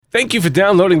Thank you for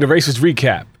downloading the Racist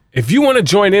Recap. If you want to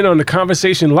join in on the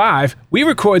conversation live, we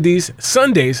record these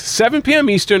Sundays, 7 p.m.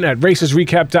 Eastern at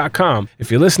racistrecap.com. If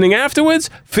you're listening afterwards,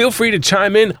 feel free to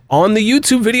chime in on the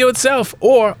YouTube video itself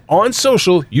or on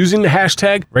social using the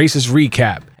hashtag Racist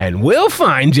Recap, and we'll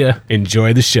find you.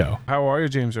 Enjoy the show. How are you,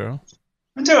 James Earl?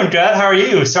 I'm doing good. How are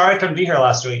you? Sorry I couldn't be here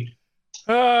last week.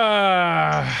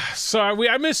 Sorry,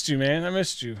 I missed you, man. I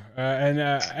missed you. And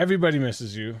everybody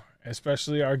misses you,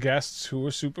 especially our guests who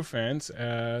were super fans.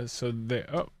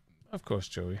 Of course,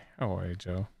 Joey. How are you,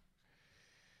 Joe?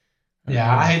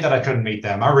 Yeah, I hate that I couldn't meet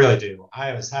them. I really do.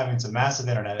 I was having some massive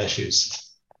internet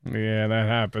issues. Yeah, that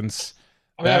happens.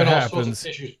 I'm having all sorts of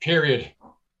issues, period.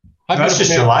 That's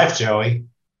just your life, Joey.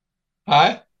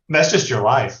 Huh? That's just your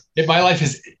life. My life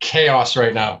is chaos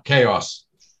right now. Chaos.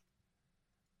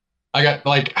 I got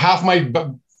like half my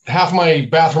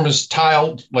bathroom is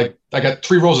tiled. Like I got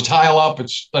 3 rows of tile up.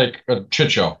 It's like a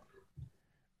shit show.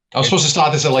 I was supposed to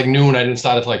start this at like noon. I didn't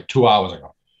start it like 2 hours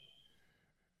ago.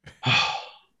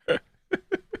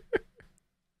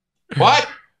 What?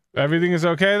 Everything is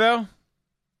okay though?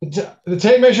 The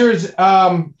tape measure is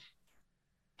I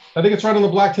think it's right on the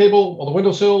black table or the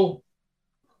windowsill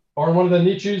or in one of the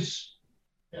niches.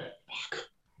 Fuck.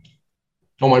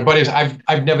 Oh, my buddies,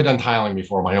 I've never done tiling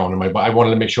before on my own, and I wanted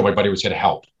to make sure my buddy was here to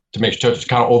help. To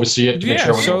kind of oversee it. To make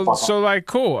sure so like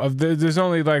cool. There's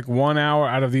only like 1 hour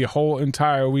out of the whole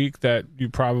entire week that you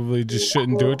probably just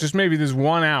shouldn't do it. Just maybe there's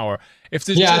 1 hour. If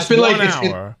there's just it's been 1 like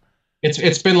hour,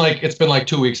 it's been like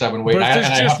 2 weeks I've been waiting. But if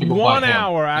there's just 1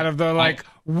 hour out of the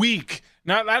week,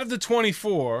 not out of the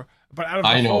 24, but out of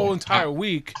the whole entire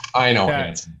week. I know,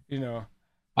 that, you know.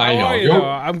 I know.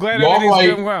 I'm glad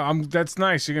everything's going well. That's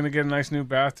nice. You're gonna get a nice new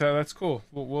bathtub. That's cool.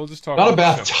 We'll just talk. Not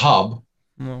about a bathtub.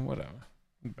 Well, whatever.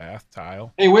 Bath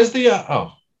tile. Hey, where's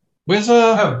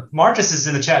Marcus is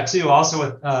in the chat too, also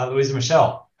with Louisa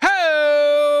Michelle.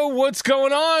 Hey, what's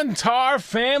going on? Tar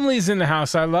family's in the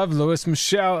house. I love Louis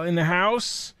Michelle in the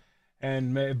house,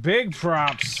 and big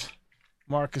props.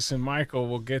 Marcus and Michael.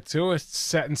 We'll get to it.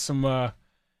 Setting some.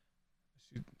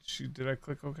 Did I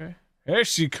click okay? There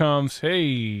she comes.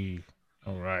 Hey.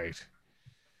 All right.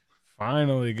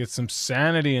 Finally, get some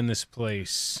sanity in this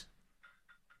place.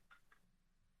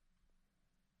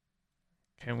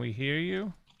 Can we hear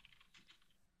you?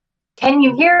 Can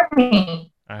you hear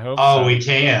me? I hope so. We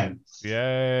can.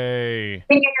 Yay.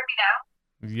 Can you hear me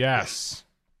now? Yes.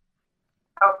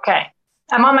 Okay.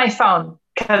 I'm on my phone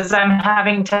because I'm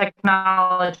having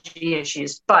technology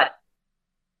issues, but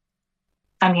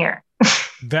I'm here.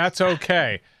 That's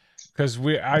okay. Because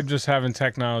I'm just having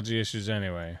technology issues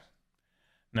anyway.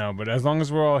 No, but as long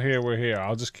as we're all here, we're here.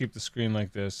 I'll just keep the screen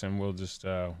like this and we'll just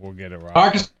we'll get it right.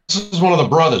 Marcus is one of the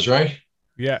brothers, right?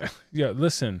 Yeah,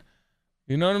 listen.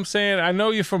 You know what I'm saying? I know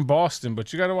you're from Boston,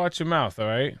 but you got to watch your mouth, all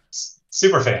right?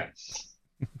 Super fan.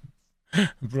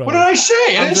 What did I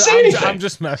say? I didn't say anything. I'm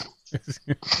just messing.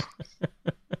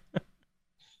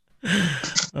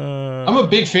 I'm a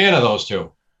big fan of those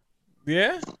two.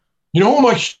 Yeah? You know who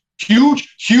I'm a huge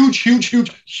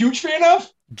fan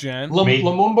of? Jen.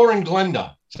 Lumumba and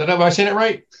Glenda. Have I said it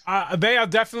right? They are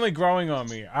definitely growing on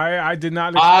me. I did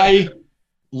not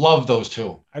love those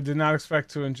two. I did not expect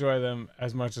to enjoy them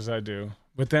as much as I do.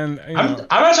 But then, I'm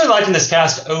actually liking this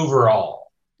cast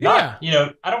overall. Yeah.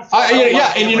 I don't.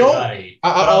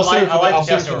 I'll say the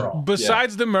cast overall.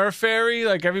 Besides the Murphy,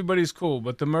 like everybody's cool,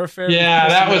 but the Murphy. Yeah,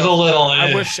 that was a little.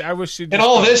 I wish she'd. And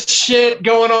all this shit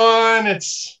going on,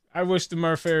 I wish the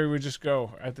Murphy would just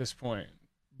go at this point.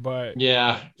 But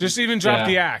yeah, just even drop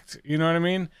the act. You know what I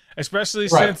mean? Especially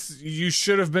since you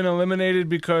should have been eliminated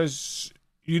because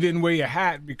you didn't wear your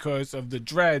hat because of the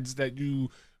dreads that you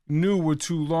knew were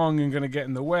too long and going to get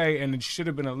in the way, and it should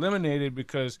have been eliminated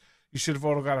because you should have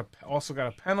also got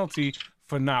a penalty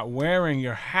for not wearing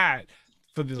your hat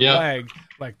for the leg,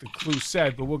 like the clue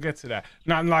said. But we'll get to that.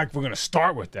 Not like we're going to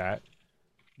start with that,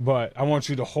 but I want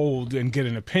you to hold and get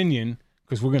an opinion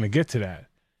because we're going to get to that.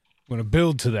 We're going to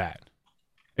build to that.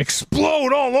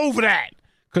 Explode all over that.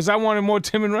 Because I wanted more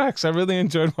Tim and Rex. I really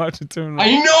enjoyed watching Tim and Rex.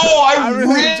 I know. I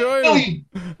really enjoyed him.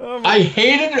 I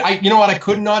hated it. You know what? I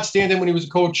could not stand him when he was a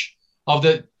coach of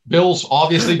the Bills,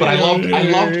 obviously. But I loved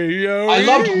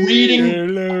reading.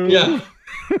 Yeah.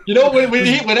 You know,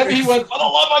 whenever he went, for the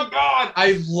love of God,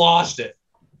 I lost it.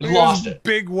 Lost it.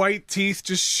 Big white teeth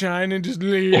just shining. Just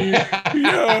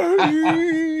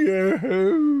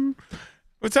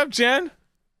What's up, Jen?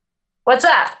 What's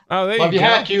up? Oh, there Love you your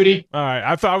go. hat, cutie. All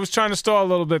right. I was trying to stall a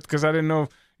little bit because I didn't know if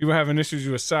you were having issues. You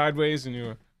were sideways and you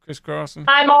were crisscrossing.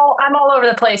 I'm all over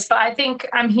the place, but I think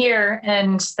I'm here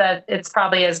and that it's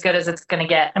probably as good as it's going to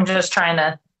get. I'm just trying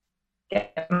to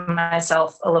get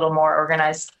myself a little more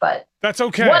organized, but that's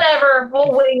okay. Whatever,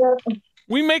 we'll wing it.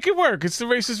 We make it work. It's the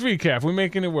Races Recap. We're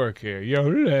making it work here.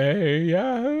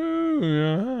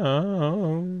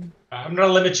 I'm going to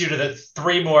limit you to the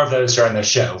 3 more of those during the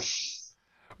show.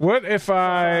 What if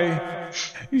I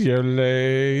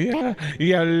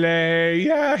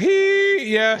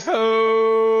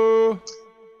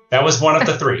That was one of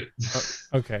the 3.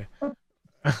 Okay.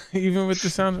 Even with the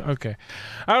sound? Okay.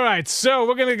 All right, so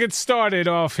we're going to get started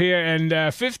off here, and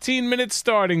 15-minute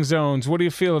starting zones. What do you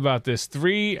feel about this?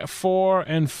 3, 4,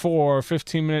 and 4,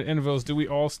 15-minute intervals. Do we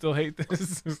all still hate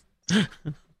this?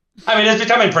 I mean, it's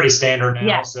becoming pretty standard now,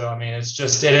 yeah. So, I mean, it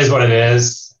is what it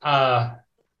is. I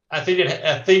think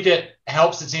it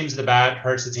helps the teams at the back,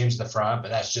 hurts the teams at the front,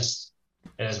 but it is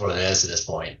what it is at this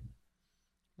point.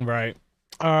 Right.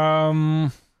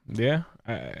 Yeah.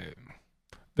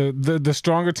 The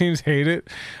stronger teams hate it,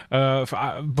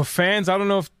 but fans, I don't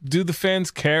know do the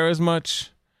fans care as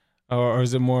much, or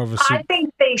is it more of a? I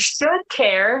think they should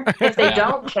care if they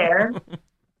don't care.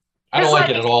 I don't like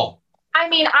it at all. I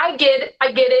mean, I get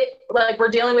it. Like, we're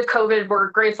dealing with COVID. We're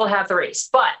grateful to have the race,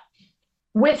 but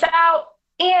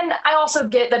and I also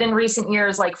get that in recent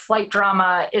years, like, flight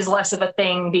drama is less of a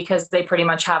thing because they pretty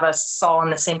much have us all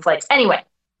on the same flights. Anyway.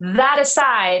 That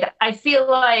aside, I feel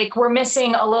like we're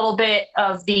missing a little bit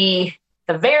of the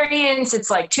variance. It's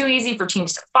like too easy for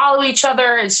teams to follow each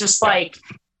other. It's just like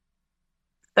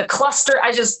the cluster.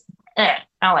 I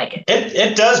don't like it.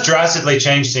 It does drastically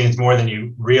change things more than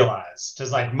you realize.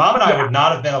 Because like Mom and I would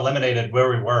not have been eliminated where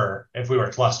we were if we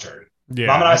were clustered. Yeah,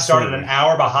 Mom and I started an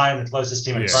hour behind the closest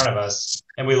team in front of us,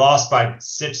 and we lost by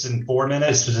 6 and 4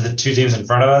 minutes to the 2 teams in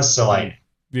front of us. So like,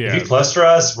 if you cluster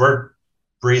us, we're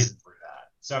breezing.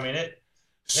 So, I mean, it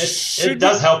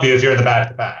does help you if you're in the back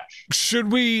of the batch.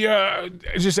 Should we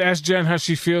just ask Jen how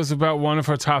she feels about one of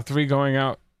her top 3 going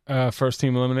out first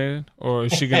team eliminated? Or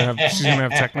is she's gonna have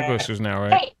technical issues now,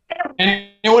 right?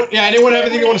 Anyone have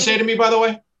anything you want to say to me, by the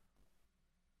way?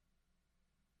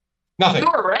 Nothing.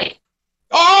 You were right.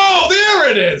 Oh,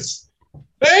 there it is.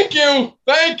 Thank you.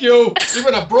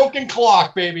 Even a broken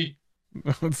clock, baby.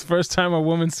 It's the first time a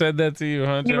woman said that to you,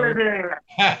 huh, Joe?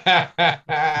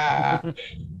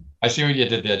 I see what you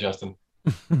did there, Justin.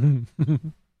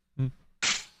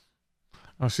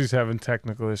 Oh, she's having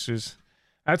technical issues.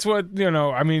 That's what,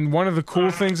 I mean, one of the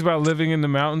cool things about living in the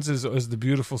mountains is the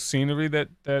beautiful scenery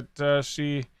that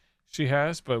she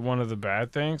has, but one of the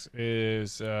bad things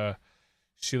is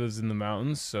she lives in the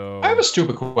mountains, so... I have a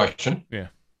stupid question. Yeah.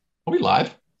 Are we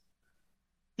live?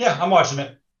 Yeah, I'm watching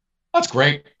it. That's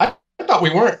great. I thought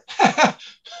we weren't. I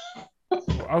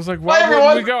was like, why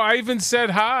wouldn't we go? I even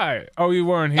said hi. Oh, you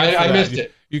weren't here. I missed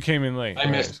it. You came in late. I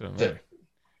missed it.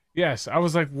 Yes, I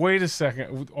was like, wait a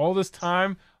second. All this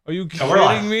time, are you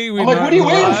kidding me? I'm like, what are you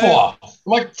waiting for? I'm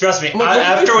like, trust me.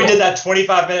 After we did that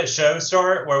 25-minute show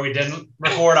start where we didn't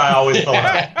record, I always pull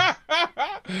up.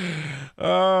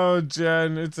 Oh,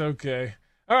 Jen, it's okay.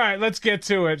 All right, let's get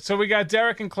to it. So we got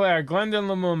Derek and Claire, Glendon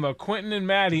Lumumba, Quentin and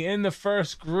Maddie in the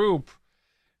first group.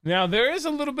 Now, there is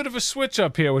a little bit of a switch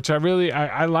up here, which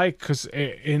I like, because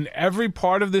in every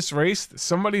part of this race,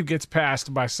 somebody gets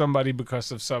passed by somebody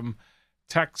because of some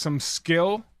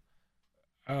skill,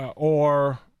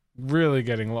 or really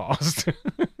getting lost.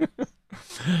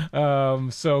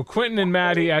 So Quentin and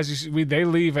Maddie, they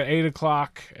leave at 8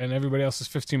 o'clock, and everybody else is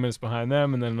 15 minutes behind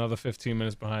them, and then another 15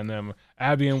 minutes behind them.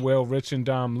 Abby and Will, Rich and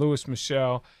Dom, Lewis,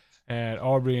 Michelle, and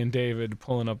Aubrey and David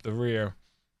pulling up the rear.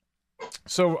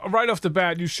 So right off the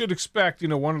bat, you should expect,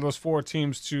 one of those 4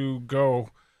 teams to go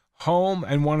home,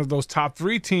 and one of those top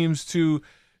 3 teams to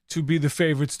be the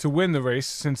favorites to win the race,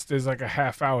 since there's like a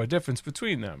half-hour difference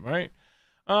between them, right?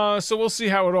 So we'll see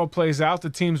how it all plays out.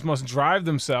 The teams must drive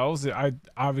themselves. I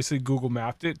obviously Google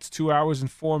mapped it. It's 2 hours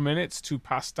and 4 minutes to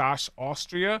Pastache,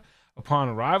 Austria. Upon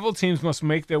arrival, teams must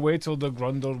make their way to the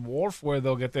Grundl Wharf, where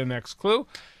they'll get their next clue.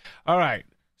 All right.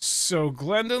 So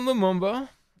Glendon Lumumba,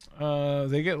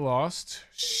 they get lost.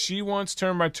 She wants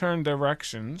turn-by-turn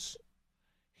directions.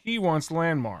 He wants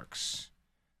landmarks.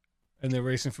 And they're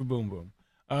racing for Boom Boom.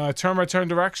 Turn-by-turn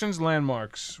directions,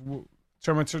 landmarks.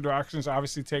 Turn-by-turn directions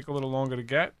obviously take a little longer to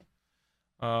get.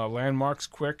 Landmarks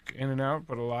quick in and out,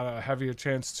 but a lot of heavier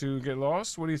chance to get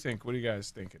lost. What do you think? What are you guys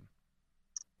thinking?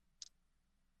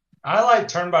 I like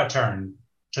turn-by-turn.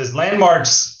 Because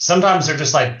landmarks, sometimes they're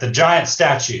just like the giant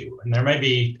statue, and there may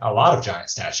be a lot of giant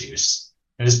statues.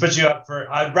 And just put you up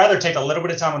for, I'd rather take a little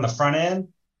bit of time on the front end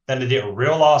than to get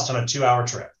real lost on a 2-hour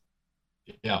trip.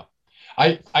 Yeah.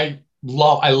 I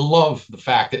love the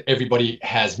fact that everybody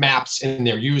has maps and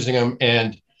they're using them,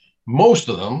 and most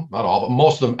of them, not all, but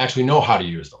most of them actually know how to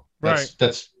use them.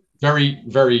 That's very,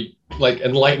 very like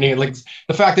enlightening. Like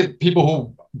the fact that people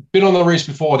who've been on the race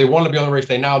before, they want to be on the race,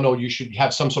 they now know you should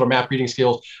have some sort of map reading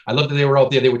skills. I love that they were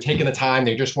out there. They were taking the time.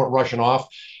 They just weren't rushing off.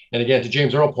 And again, to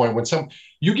James' Earl point, when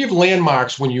you give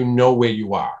landmarks when you know where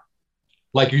you are.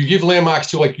 Like you give landmarks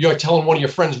to, like, you're telling one of your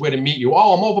friends where to meet you.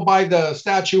 Oh, I'm over by the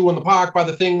statue in the park, by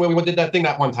the thing where we did that thing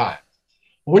that one time.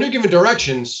 But when you're giving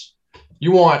directions,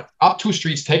 you want up 2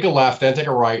 streets, take a left, then take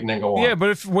a right, and then go on. Yeah,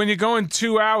 but when you're going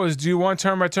 2 hours, do you want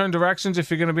turn-by-turn directions if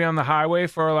you're going to be on the highway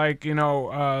for, like, you know,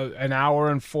 an hour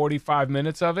and 45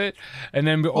 minutes of it? And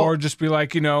then, or just be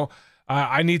like, you know,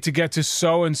 I need to get to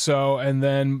so-and-so, and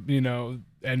then, you know,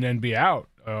 and then be out.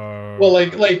 Well,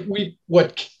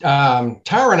 what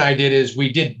Tara and I did is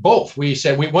we did both. We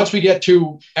said once we get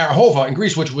to Arahova in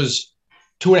Greece, which was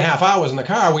 2.5 hours in the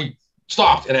car, we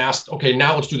stopped and asked, okay,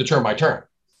 now let's do the turn by turn.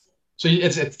 So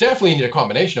it's definitely need a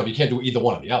combination of, you can't do either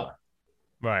one or the other.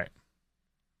 Right.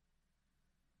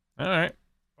 All right.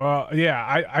 Well, yeah,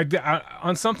 I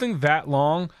on something that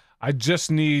long, I just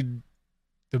need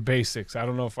the basics. I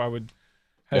don't know if I would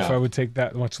take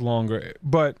that much longer,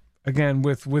 but again,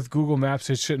 with Google Maps,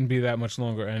 it shouldn't be that much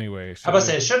longer anyway. I must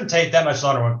say, it shouldn't take that much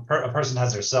longer when a person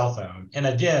has their cell phone. And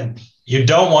again, you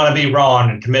don't want to be wrong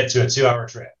and commit to a 2-hour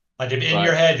trip. Like if in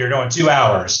your head you're going 2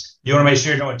 hours, you want to make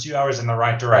sure you're going 2 hours in the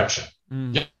right direction.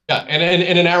 Yeah, and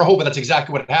in Arahova, that's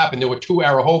exactly what happened. There were 2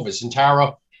 Arahovas, and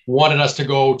Tara wanted us to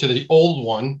go to the old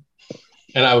one.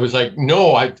 And I was like,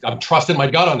 no, I'm trusting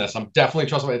my gut on this. I'm definitely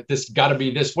trusting this. Got to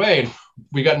be this way. And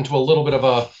we got into a little bit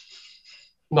of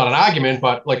not an argument,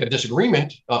 but like a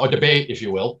disagreement or debate, if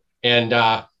you will. And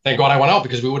thank God I went out,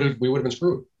 because we would have been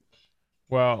screwed.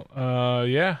 Well,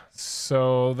 yeah.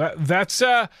 So that's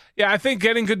I think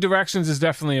getting good directions is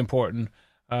definitely important.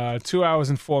 2 hours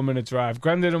and 4 minute drive.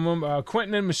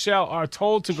 Quentin and Michelle are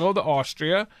told to go to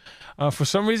Austria. For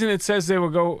some reason, it says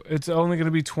it's only going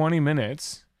to be 20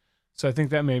 minutes. So I think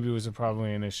that maybe was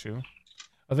probably an issue.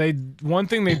 One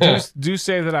thing they do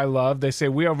say that I love, they say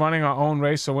we are running our own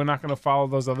race, so we're not going to follow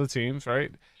those other teams,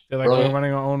 right? They're like, we're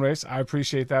running our own race. I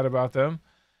appreciate that about them.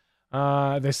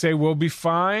 They say we'll be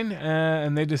fine,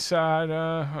 and they decide,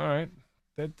 all right,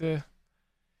 that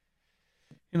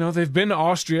you know, they've been to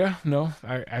Austria. No,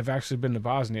 I've actually been to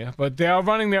Bosnia, but they are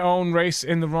running their own race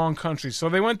in the wrong country. So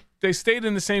they stayed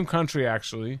in the same country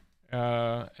actually,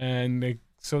 and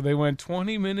they went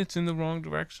 20 minutes in the wrong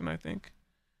direction, I think.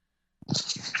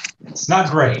 It's not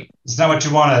great. It's not what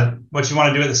you want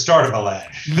to do at the start of a leg.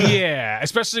 Yeah,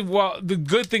 especially, the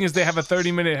good thing is they have a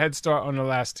 30-minute head start on the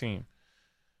last team.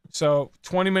 So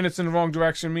 20 minutes in the wrong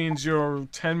direction means you're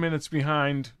 10 minutes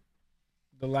behind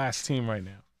the last team right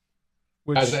now.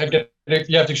 You have to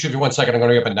excuse me 1 second. I'm going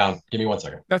to get up and down. Give me 1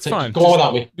 second. That's fine. Go on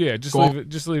without me. Yeah, just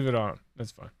leave it on.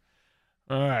 That's fine.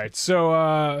 All right.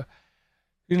 So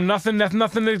nothing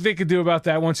that they could do about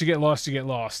that. Once you get lost, you get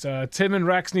lost. Tim and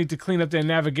Rex need to clean up their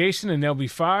navigation, and they'll be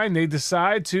fine. They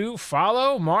decide to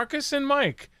follow Marcus and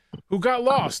Mike, who got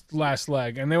lost last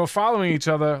leg, and they were following each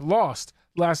other lost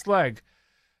last leg.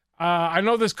 I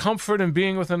know there's comfort in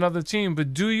being with another team,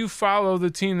 but do you follow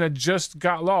the team that just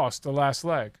got lost the last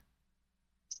leg?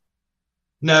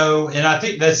 No, and I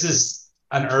think this is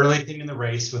an early thing in the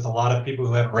race with a lot of people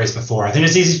who haven't raced before. I think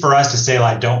it's easy for us to say,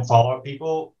 like, don't follow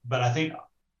people, but I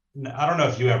don't know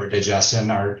if you ever did,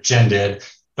 Justin, or Jen did,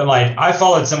 but like I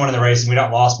followed someone in the race and we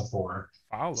got lost before.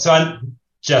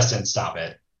 Justin, stop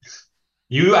it.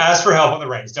 You asked for help on the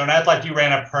race. Don't act like you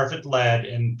ran a perfect lead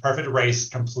and perfect race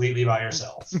completely by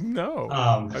yourself. No,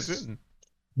 I didn't.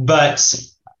 But,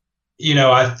 you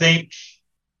know, I think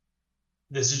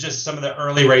this is just some of the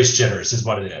early race jitters is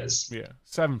what it is. Yeah,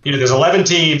 7. You know, there's 11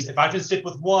 teams. If I can stick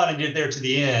with one and get there to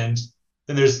the end,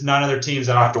 then there's 9 other teams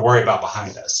I don't have to worry about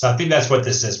behind us. So I think that's what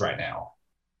this is right now.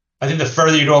 I think the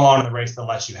further you go along in the race, the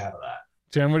less you have of that.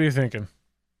 Jen, what are you thinking?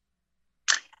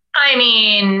 I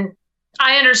mean,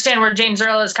 I understand where James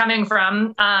Earl is coming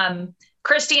from.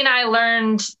 Christy and I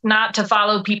learned not to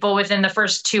follow people within the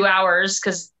first 2 hours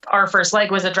because our first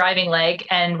leg was a driving leg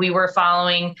and we were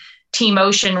following Team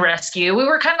Ocean Rescue. We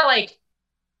were kind of like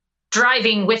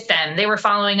driving with them. They were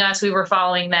following us. We were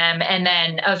following them. And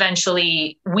then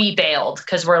eventually we bailed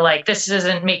because we're like, this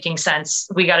isn't making sense.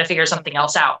 We got to figure something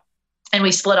else out. And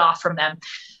we split off from them.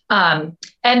 And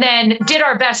then did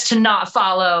our best to not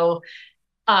follow.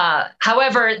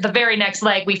 However, the very next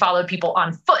leg, we followed people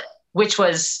on foot, which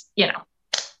was, you know,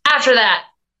 after that,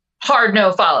 hard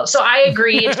no follow. So I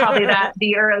agree. It's probably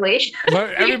the early.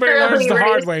 But everybody learns the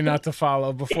hard way not to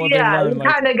follow before they learn. Yeah,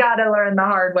 you kind of got to learn the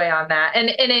hard way on that. And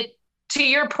it, to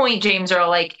your point, James Earl,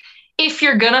 like if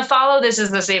you're going to follow, this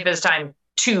is the safest time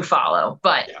to follow,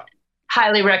 but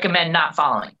highly recommend not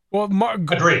following. Well,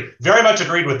 agreed. Very much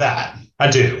agreed with that. I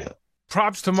do.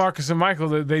 props to Marcus and Michael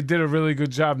that they did a really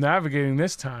good job navigating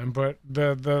this time. But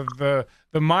the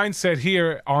mindset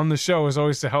here on the show is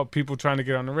always to help people trying to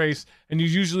get on the race, and you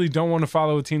usually don't want to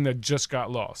follow a team that just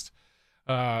got lost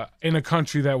in a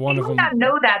country that one of them not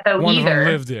know that though one either. of them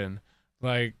lived in.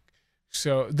 Like,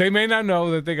 so they may not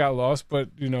know that they got lost, but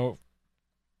you know,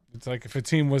 it's like if a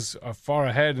team was far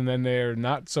ahead and then they're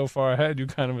not so far ahead, you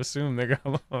kind of assume they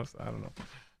got lost. I don't know.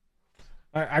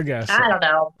 I guess. I don't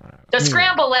know. The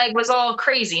scramble leg was all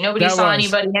crazy. Nobody saw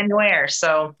anybody anywhere.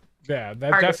 So yeah,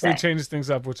 that definitely changes things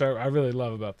up, which I really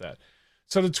love about that.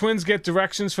 So the Twins get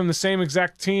directions from the same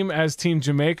exact team as Team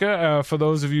Jamaica. For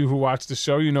those of you who watch the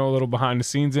show, you know a little behind the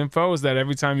scenes info is that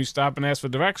every time you stop and ask for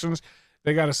directions,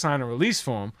 they got to sign a release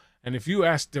form. And if you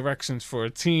ask directions for a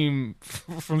team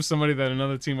from somebody that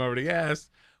another team already asked,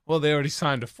 well, they already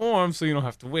signed a form, so you don't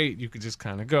have to wait. You could just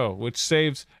kind of go, which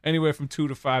saves anywhere from 2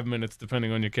 to 5 minutes,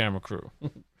 depending on your camera crew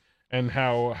and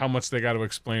how much they got to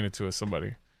explain it to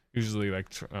somebody. Usually, like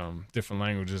different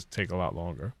languages take a lot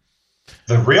longer.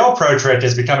 The real pro trick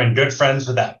is becoming good friends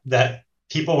with that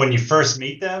people when you first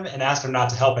meet them and ask them not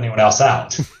to help anyone else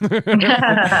out.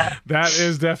 That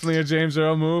is definitely a James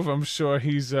Earl move. I'm sure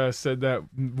he's said that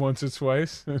once or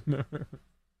twice.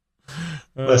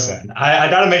 Listen, I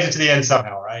got to make it to the end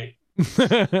somehow, right?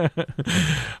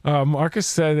 Marcus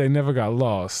said they never got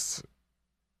lost.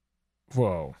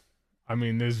 Whoa. I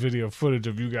mean, there's video footage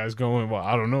of you guys going, well,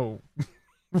 I don't know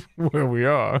where we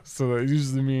are. So that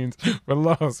usually means we're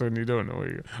lost when you don't know where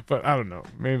you're. But I don't know.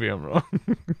 Maybe I'm wrong.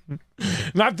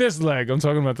 Not this leg. I'm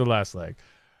talking about the last leg.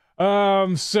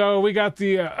 So we got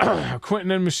the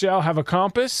Quentin and Michelle have a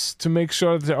compass to make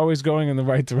sure that they're always going in the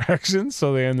right direction,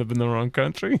 so they end up in the wrong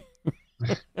country.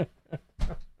 I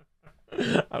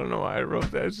don't know why I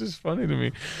wrote that. It's just funny to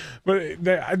me. But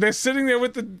they're sitting there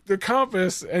with the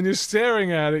compass, and you're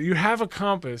staring at it. You have a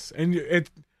compass, and you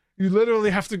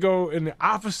literally have to go in the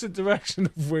opposite direction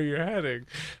of where you're heading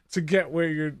to get where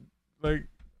you're like.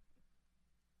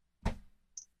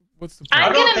 What's the point?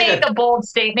 I'm going to make a bold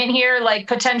statement here, like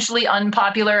potentially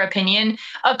unpopular opinion.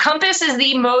 A compass is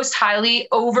the most highly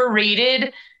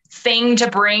overrated thing to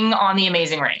bring on The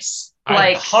Amazing Race.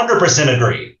 I 100%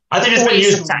 agree. I think it's been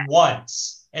used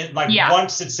once, and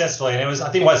once successfully. And it was,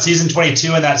 I think, season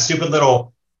 22 in that stupid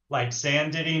little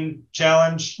sand digging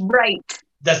challenge. Right.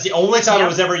 That's the only time it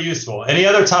was ever useful. Any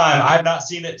other time, I've not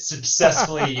seen it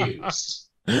successfully used.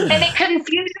 And it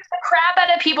confuses the crap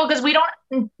out of people because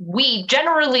we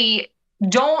generally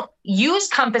don't use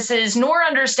compasses nor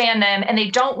understand them, and they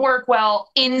don't work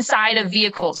well inside of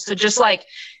vehicles. So just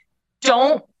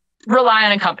don't rely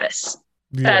on a compass.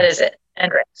 Yeah. That is it. And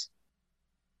right.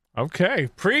 Okay.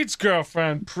 Preach,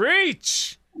 girlfriend.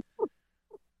 Preach.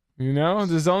 You know,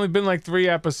 there's only been 3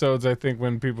 episodes, I think,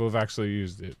 when people have actually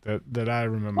used it that I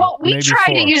remember. Well, we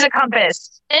tried to use a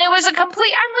compass, and it was a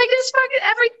complete. I'm like, this fucking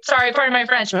sorry, pardon my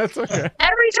French. That's okay.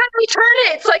 Every time we turn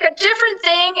it, it's like a different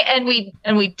thing,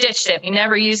 and we ditched it. We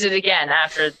never used it again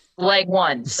after leg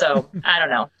 1. So I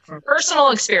don't know. From personal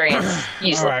experience.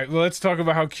 All right. Well, let's talk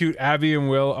about how cute Abby and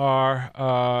Will are.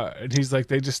 And he's like,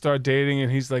 they just start dating,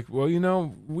 and he's like, well, you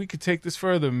know, we could take this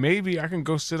further. Maybe I can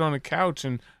go sit on a couch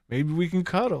and maybe we can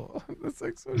cuddle. That's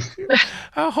so cute.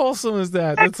 How wholesome is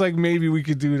that? That's maybe we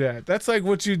could do that. That's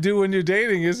what you do when you're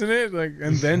dating, isn't it?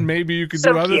 And then maybe you could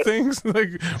do other things.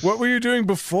 What were you doing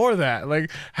before that?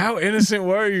 How innocent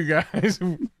were you guys?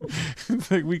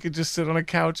 We could just sit on a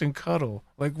couch and cuddle.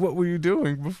 What were you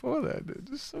doing before that? It's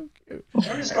just so cute.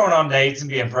 They're just going on dates and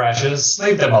being precious.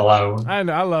 Leave them alone. I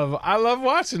know. I love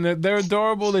watching it. They're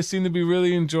adorable. They seem to be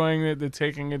really enjoying it. They're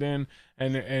taking it in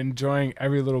and enjoying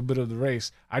every little bit of the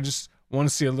race. I just want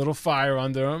to see a little fire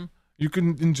under them. You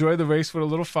can enjoy the race with a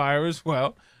little fire as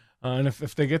well. And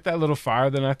if they get that little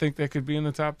fire, then I think they could be in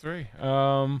the top 3.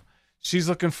 She's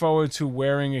looking forward to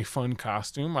wearing a fun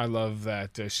costume. I love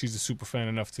that she's a super fan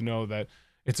enough to know that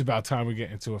it's about time we get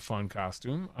into a fun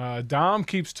costume. Dom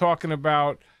keeps talking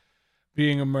about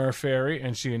being a mer fairy,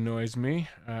 and she annoys me.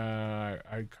 I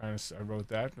wrote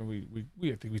that. And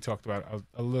I think we talked about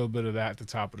a little bit of that at the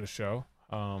top of the show.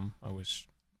 I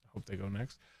hope they go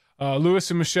next.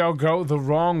 Lewis and Michelle go the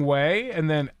wrong way, and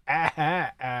then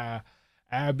Abby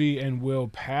and Will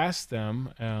pass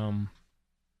them.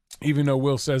 Even though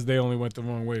Will says they only went the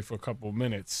wrong way for a couple of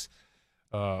minutes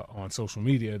on social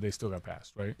media, they still got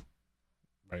passed, right?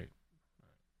 Right.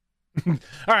 All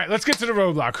right, let's get to the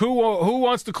roadblock. Who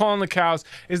wants to call on the cows?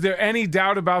 Is there any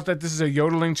doubt about that? This is a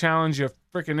yodeling challenge. You're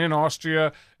freaking in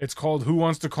Austria. It's called Who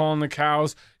Wants to Call on the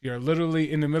Cows. You're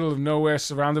literally in the middle of nowhere,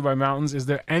 surrounded by mountains. Is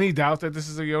there any doubt that this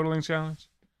is a yodeling challenge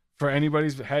for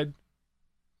anybody's head?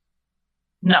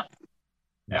 No.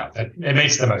 No, it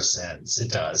makes the most sense.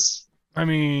 It does. I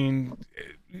mean,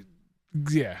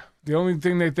 yeah. The only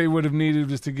thing that they would have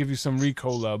needed is to give you some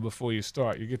Ricola before you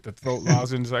start. You get the throat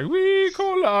lozenge like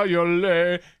Ricola,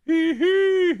 yole, hee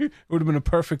hee. It would have been a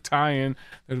perfect tie-in. It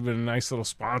would have been a nice little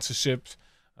sponsorship.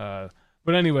 But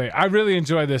anyway, I really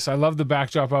enjoy this. I love the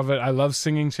backdrop of it. I love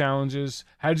singing challenges.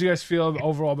 How did you guys feel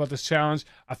overall about this challenge?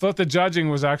 I thought the judging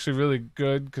was actually really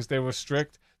good because they were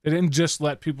strict. They didn't just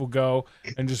let people go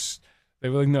and just. They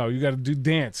were like, no, you got to do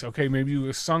dance. Okay, maybe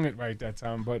you sung it right that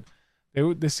time, but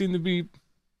they seemed to be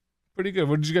pretty good.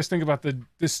 What did you guys think about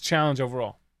this challenge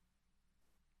overall?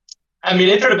 I mean,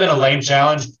 it could have been a lame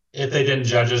challenge if they didn't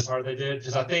judge as hard as they did.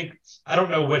 Because I don't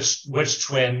know which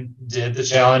twin did the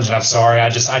challenge, and I'm sorry,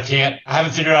 I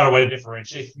haven't figured out a way to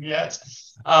differentiate them yet.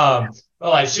 But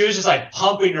like she was just like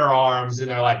pumping her arms,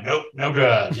 and they're like, nope, no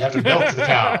good. You have to milk the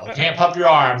cow. You can't pump your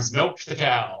arms, milk the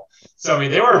cow. So I mean,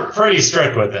 they were pretty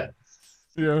strict with it.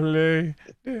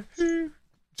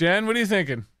 Jen, what are you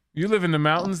thinking? You live in the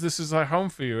mountains. This is like home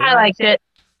for you. I liked it.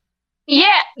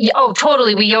 Yeah. Oh,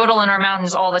 totally. We yodel in our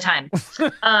mountains all the time.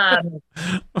 What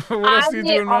else do you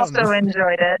do in mountains? I also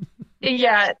enjoyed it.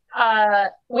 Yeah.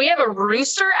 We have a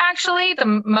rooster, actually,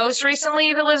 the most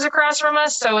recently that lives across from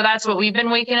us. So that's what we've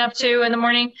been waking up to in the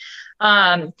morning.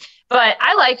 But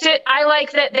I liked it. I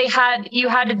like that you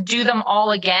had to do them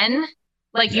all again.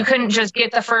 Like you couldn't just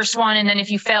get the first one, and then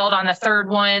if you failed on the third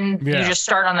one, you just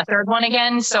start on the third one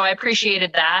again. So I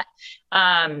appreciated that.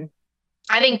 I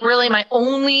think really my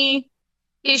only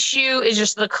issue is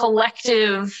just the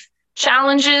collective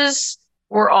challenges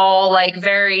were all like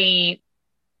very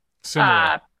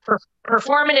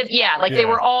performative. They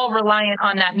were all reliant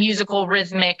on that musical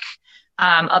rhythmic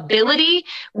ability,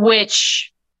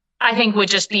 which I think would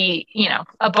just be,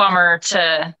 a bummer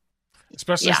to.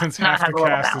 Especially since half the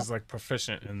cast is like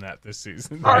proficient in that this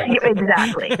season. Right.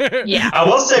 Exactly. Yeah. I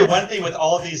will say one thing with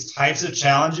all of these types of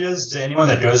challenges to anyone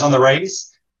that goes on the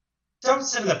race, don't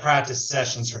sit in the practice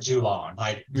sessions for too long.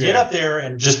 Like get up there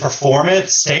and just perform it,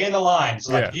 stay in the line.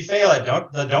 So like if you fail it,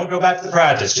 don't go back to the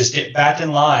practice. Just get back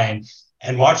in line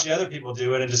and watch the other people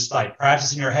do it and just like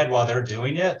practice in your head while they're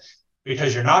doing it.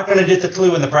 Because you're not going to get the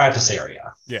clue in the practice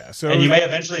area. Yeah. So and you may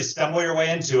eventually stumble your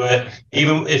way into it,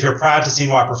 even if you're practicing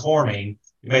while performing.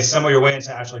 You may stumble your way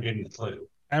into actually getting the clue.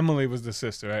 Emily was the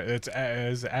sister, right? It's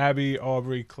Abby,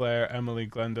 Aubrey, Claire, Emily,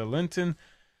 Glenda, Linton,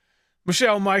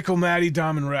 Michelle, Michael, Maddie,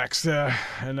 Dom, and Rex.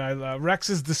 Rex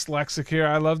is dyslexic here.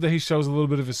 I love that he shows a little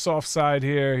bit of his soft side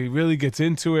here. He really gets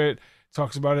into it.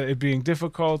 Talks about it being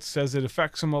difficult, says it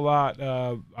affects him a lot.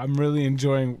 I'm really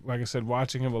enjoying, like I said,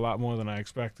 watching him a lot more than I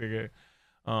expected it.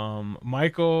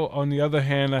 Michael, on the other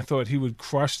hand, I thought he would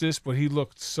crush this, but he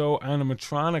looked so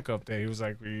animatronic up there. He was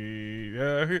like,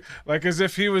 like as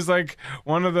if he was like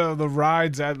one of the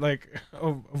rides at like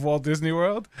of Walt Disney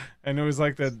World, and it was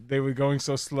like that they were going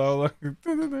so slow. Like,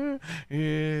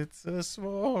 it's a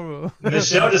small world.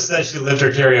 Michelle just said she lived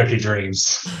her karaoke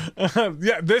dreams.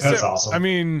 That's awesome. I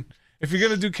mean, if you're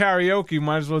gonna do karaoke, you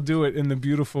might as well do it in the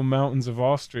beautiful mountains of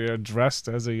Austria, dressed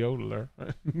as a yodeler.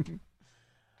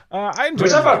 I enjoyed.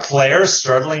 We're talking about Claire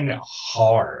struggling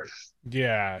hard.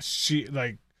 Yeah, she's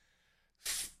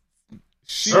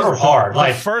sort of hard.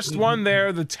 Like first one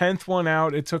there, the 10th one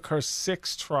out. It took her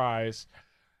 6 tries.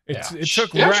 It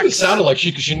took. It actually sounded like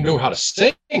she knew how to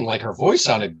sing. Like her voice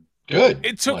sounded good.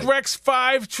 It took Rex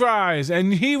 5 tries,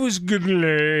 and he was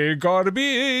good.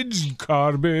 Garbage,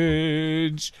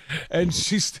 and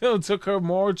she still took her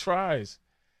more tries.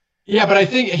 Yeah, but I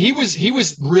think he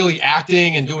was really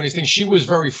acting and doing his thing. She was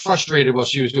very frustrated while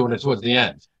she was doing it towards the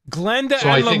end. Glenda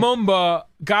and Lumumba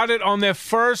got it on their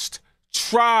first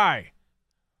try.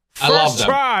 First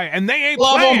try, and they ain't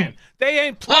playing. They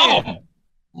ain't playing.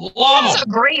 That's a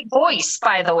great voice,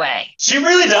 by the way. She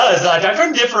really does. Like I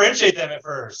couldn't differentiate them at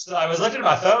first. I was looking at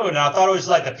my phone and I thought it was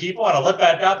like the people, and I looked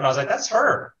back up and I was like, "That's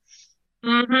her."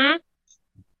 Mm-hmm.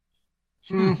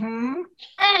 Mm-hmm.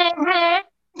 Mm-hmm.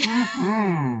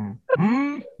 Mm-hmm.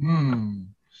 Mm-hmm.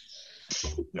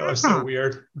 No, it's so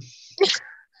weird.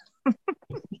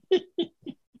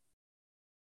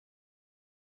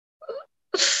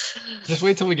 Just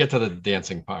wait till we get to the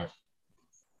dancing part.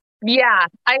 Yeah,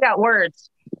 I got words.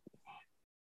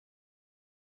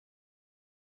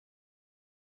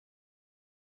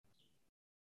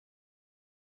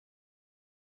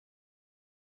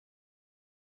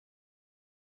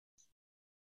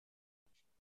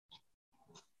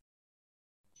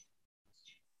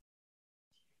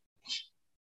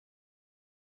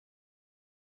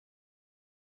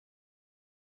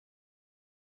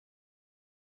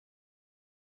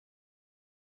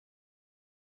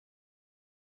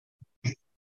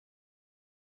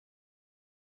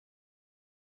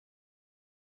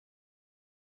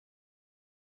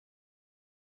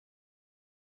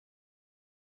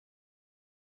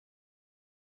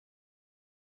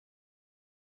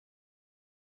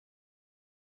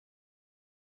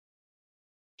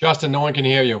 Justin, no one can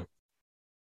hear you.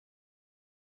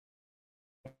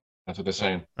 That's what they're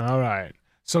saying. All right.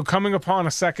 So coming upon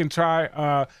a second try,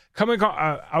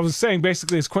 I was saying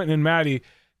basically it's Quentin and Maddie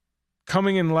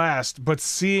coming in last, but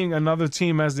seeing another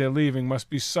team as they're leaving must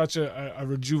be such a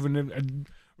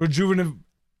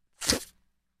rejuvenating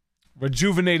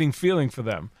feeling for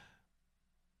them.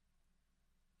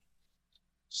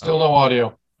 Still no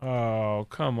audio. Oh,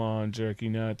 come on, Jerky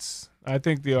Nuts. I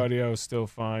think the audio is still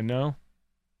fine, no?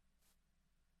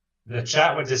 The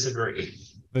chat would disagree.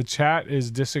 The chat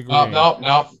is disagreeing.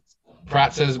 No.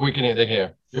 Pratt says we can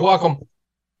hear. You're welcome.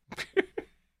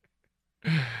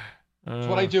 That's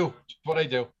what I do.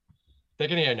 They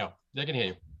can hear you now. They can hear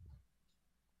you.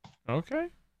 Okay.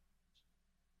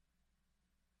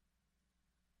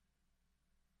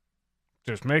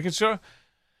 Just making sure.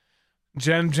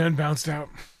 Jen bounced out.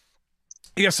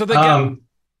 Yeah, so they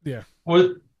yeah.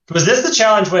 Was this the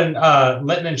challenge when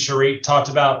Linton and Sharik talked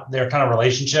about their kind of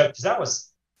relationship? Because that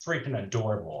was freaking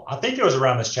adorable. I think it was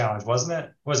around this challenge, wasn't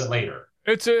it? Was it later?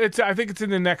 It's. I think it's in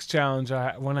the next challenge.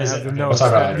 When I have the notes.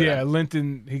 Yeah,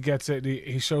 Linton, he gets it.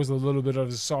 He shows a little bit of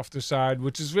his softer side,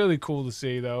 which is really cool to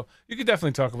see. Though you could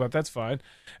definitely talk about. That's fine.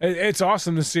 It's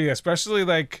awesome to see, especially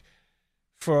like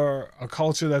for a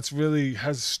culture that's really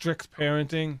has strict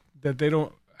parenting, that they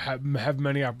don't have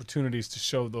many opportunities to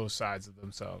show those sides of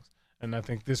themselves. And I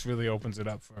think this really opens it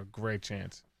up for a great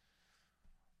chance.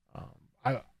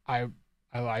 I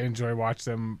enjoy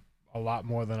watching them a lot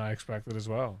more than I expected as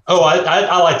well. Oh,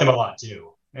 I like them a lot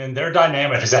too, and their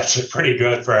dynamic is actually pretty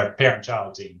good for a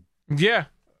parent-child team. Yeah,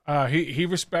 he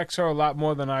respects her a lot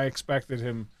more than I expected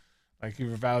him. Like he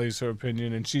values her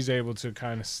opinion, and she's able to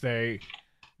kind of stay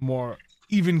more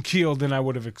even keeled than I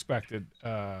would have expected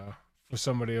for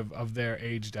somebody of their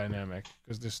age dynamic,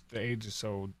 because the age is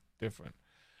so different.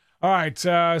 All right,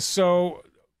 so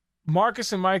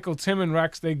Marcus and Michael, Tim and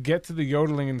Rex, they get to the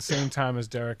yodeling in the same time as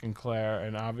Derek and Claire,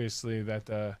 and obviously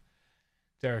that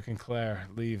Derek and Claire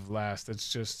leave last.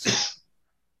 It's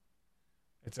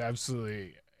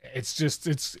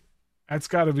that's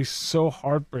got to be so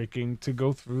heartbreaking to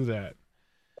go through that.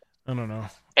 I don't know.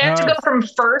 And to go from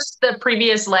first the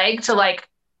previous leg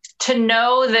to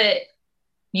know that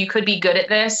you could be good at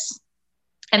this,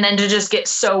 and then to just get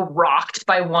so rocked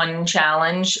by one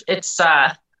challenge. It's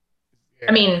I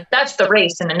mean, that's the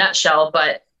race in a nutshell,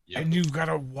 but and you've got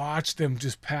to watch them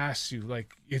just pass you.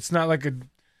 Like it's not like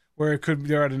where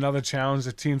they're at another challenge.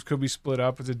 The teams could be split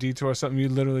up. It's a detour or something. You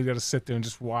literally got to sit there and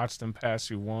just watch them pass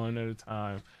you one at a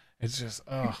time. It's just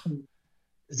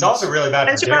It's also really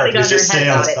bad for Derek. He's just sitting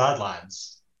on the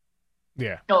sidelines.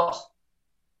 Yeah. Oh.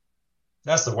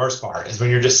 That's the worst part, is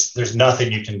when there's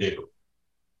nothing you can do.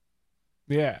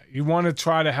 Yeah, you want to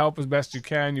try to help as best you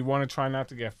can. You want to try not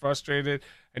to get frustrated,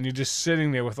 and you're just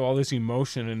sitting there with all this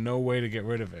emotion and no way to get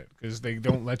rid of it because they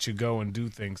don't let you go and do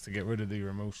things to get rid of your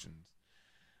emotions.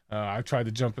 I tried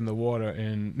to jump in the water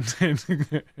in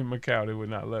Macau. They would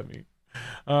not let me.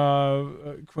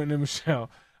 Quentin and Michelle.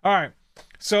 All right.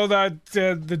 So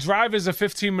the drive is a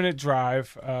 15-minute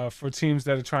drive for teams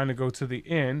that are trying to go to the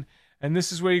inn. And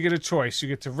this is where you get a choice. You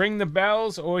get to ring the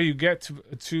bells, or you get to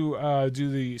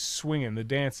do the swinging, the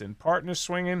dancing, partner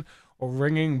swinging or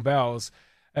ringing bells.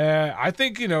 I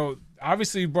think,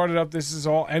 obviously you brought it up. This is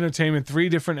all entertainment, 3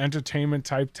 different entertainment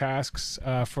type tasks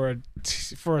for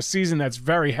a season that's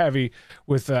very heavy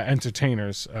with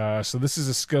entertainers. So this is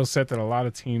a skill set that a lot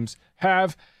of teams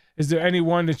have. Is there any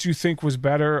one that you think was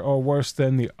better or worse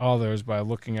than the others by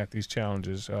looking at these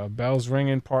challenges? Bells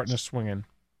ringing, partner swinging.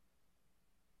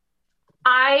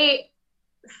 I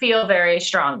feel very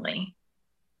strongly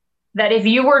that if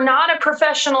you were not a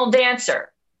professional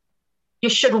dancer, you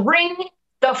should ring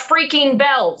the freaking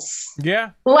bells. Yeah.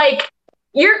 Like,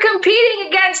 you're competing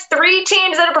against 3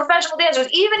 teams that are professional dancers.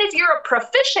 Even if you're a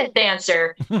proficient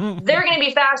dancer, they're going to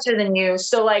be faster than you.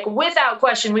 So, without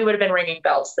question, we would have been ringing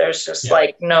bells. There's just,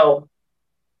 no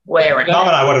way around it. Mom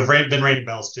and I would have been ringing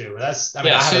bells, too. I have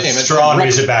a strong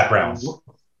music background.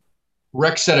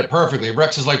 Rex said it perfectly.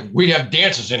 Rex is like, we have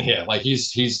dancers in here. Like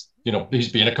he's being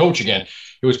a coach again.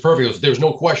 It was perfect. There was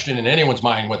no question in anyone's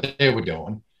mind what they were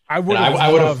doing. I would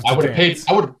have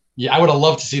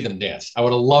loved to see them dance. I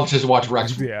would have loved to watch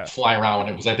Rex fly around.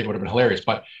 I think it would have been hilarious.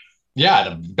 But yeah,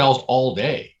 the bells all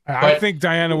day. I think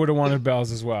Diana would have wanted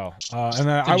bells as well. And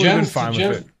I would have been fine with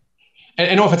it.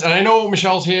 And no offense, and I know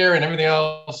Michelle's here and everything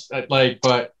else,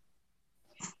 but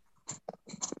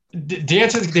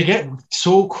dancers, they get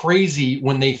so crazy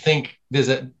when they think they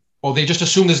just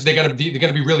assume they're gonna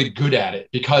be really good at it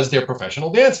because they're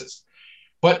professional dancers.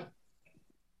 But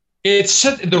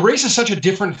the race is such a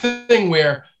different thing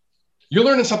where you're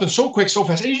learning something so quick, so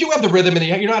fast. And you do have the rhythm and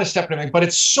you know how to step and everything, but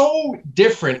it's so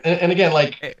different. And again,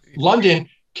 like London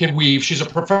can weave. She's a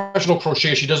professional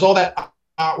crocheter. She does all that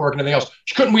artwork and everything else.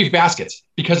 She couldn't weave baskets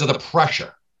because of the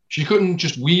pressure. She couldn't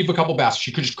just weave a couple baskets.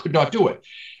 She could not do it.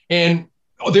 And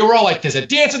they were all like, there's a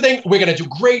dancing thing. We're going to do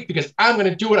great because I'm going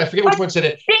to do it. I forget which one said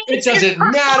it. It doesn't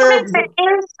matter. It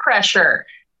is pressure.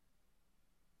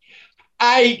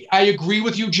 I agree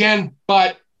with you, Jen,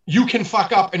 but you can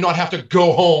fuck up and not have to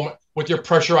go home with your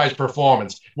pressurized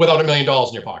performance without $1 million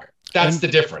in your pocket. That's the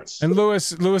difference. And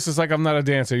Lewis is like, I'm not a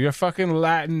dancer. You're fucking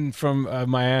Latin from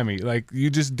Miami. Like, you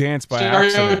just dance by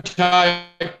accident.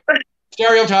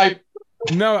 Stereotype.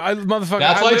 No, motherfucker.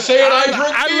 That's like saying I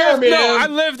drink beer, man. No, I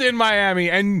lived in Miami,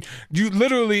 and you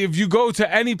literally, if you go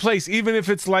to any place, even if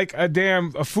it's like a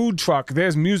food truck,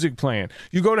 there's music playing.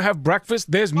 You go to have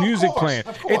breakfast, there's music playing.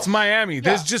 It's Miami. Yeah.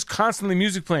 There's just constantly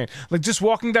music playing. Like, just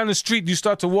walking down the street, you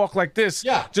start to walk like this.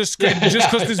 Yeah. Just because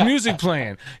there's music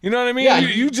playing. You know what I mean? Yeah,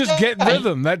 you just get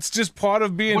rhythm. That's just part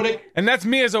of being. And that's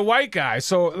me as a white guy.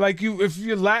 So, like, if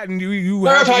you're Latin, you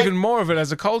have even more of it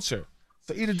as a culture.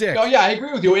 So eat a dick. Oh yeah, I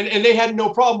agree with you. And they had no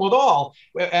problem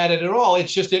at it at all.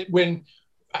 It's just that when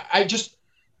I think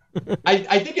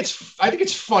it's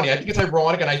funny. I think it's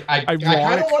ironic, and I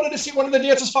kind of wanted to see one of the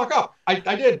dancers fuck up. I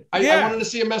did. I wanted to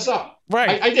see him mess up.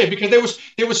 Right. I did because they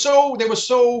were so.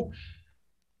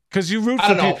 Because you root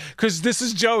for people. Because this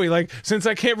is Joey. Like, since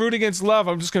I can't root against love,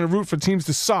 I'm just going to root for teams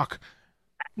to suck.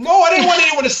 No, I didn't want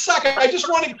anyone to suck. I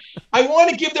want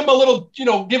to give them a little,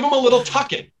 give them a little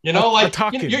tucking. Like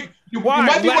tucking. You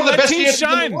might be one of the best dancers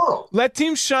in the world. Let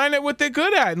teams shine at what they're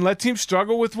good at, and let teams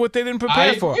struggle with what they didn't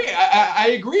prepare for. I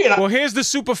agree. Well, here's the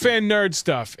super fan nerd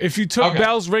stuff. If you took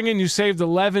bells ringing, you saved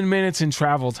 11 minutes in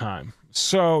travel time.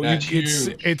 So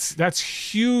that's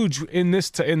huge in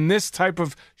this type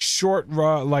of short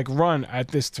run at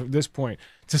this point.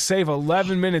 To save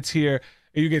 11 minutes here,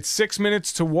 you get 6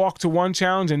 minutes to walk to one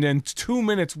challenge, and then 2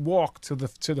 minutes walk to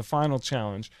the final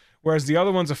challenge. Whereas the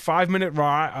other one's a 5-minute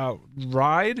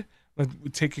ride.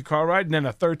 Take your car ride, and then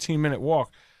a 13-minute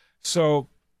walk. So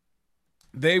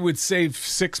they would save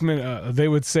 6 minutes. They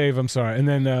would save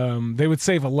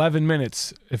 11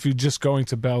 minutes if you're just going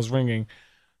to bells ringing.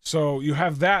 So you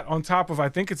have that on top of, I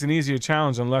think it's an easier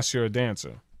challenge unless you're a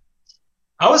dancer.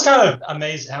 I was kind of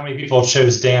amazed how many people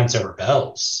chose dance over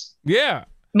bells. Yeah.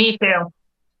 Me too.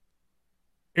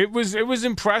 It was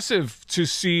impressive to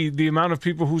see the amount of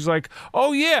people who's like,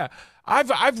 oh yeah,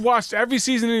 I've watched every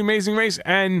season of The Amazing Race,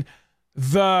 and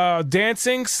the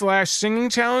dancing/singing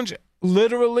challenge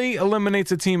literally eliminates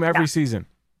a team every season.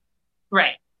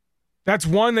 Right. That's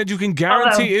one that you can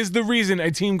guarantee is the reason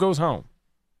a team goes home.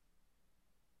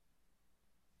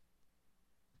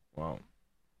 Well,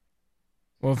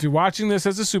 if you're watching this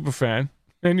as a super fan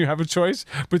and you have a choice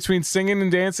between singing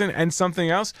and dancing and something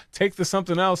else, take the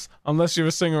something else unless you're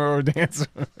a singer or a dancer.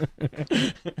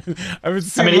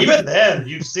 Even then,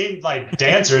 you've seen like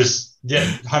dancers get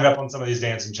hung up on some of these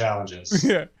dancing challenges.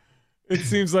 Yeah. It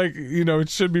seems like, it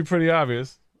should be pretty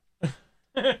obvious.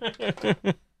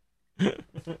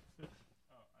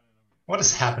 What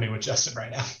is happening with Justin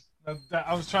right now?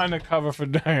 I was trying to cover for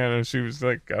Diana. She was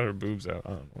like, got her boobs out. I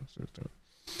don't know what she was doing.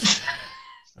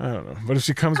 I don't know. But if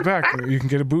she comes back, you can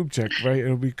get a boob check, right?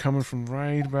 It'll be coming from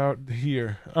right about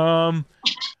here. All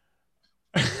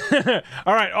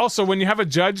right. Also, when you have a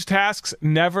judge tasks,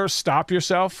 never stop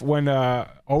yourself.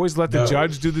 Always let the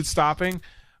judge do the stopping.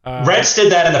 Reds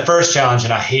did that in the first challenge,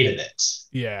 and I hated it.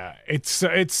 Yeah, it's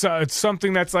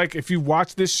something that's like, if you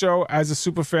watch this show as a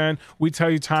super fan, we tell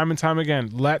you time and time again,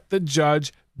 let the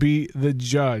judge be the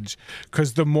judge,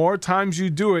 because the more times you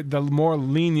do it, the more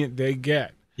lenient they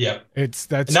get. Yep.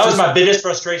 That was my biggest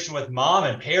frustration with Mom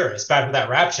in Paris back with that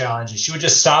rap challenge, and she would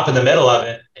just stop in the middle of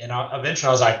it, and eventually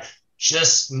I was like,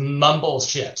 just mumble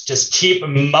shit. Just keep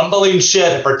mumbling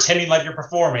shit and pretending like you're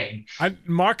performing.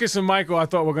 Marcus and Michael, I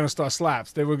thought were going to start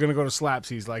slaps. They were going to go to slaps.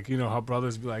 He's like, how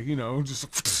brothers be like,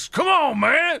 just come on,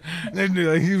 man. And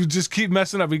he would just keep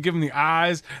messing up. He'd give him the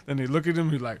eyes. Then they look at him.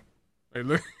 He'd like, hey,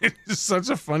 look. It's such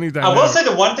a funny dynamic. I will say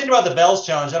the one thing about the bells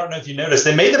challenge, I don't know if you noticed,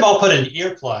 they made them all put in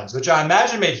earplugs, which I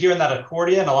imagine made hearing that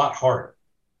accordion a lot harder.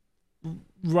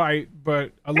 Right,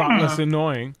 but a lot less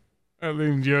annoying. I bet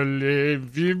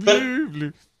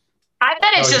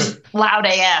it's just loud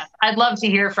AF. I'd love to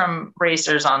hear from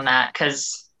racers on that,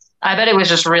 because I bet it was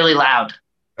just really loud.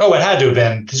 Oh, it had to have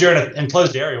been, because you're in an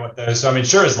enclosed area with those. So I mean,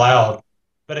 sure, it's loud,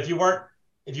 but if you weren't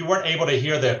able to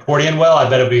hear the accordion well, I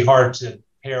bet it'd be hard to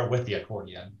pair with the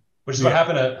accordion, which is what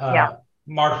happened to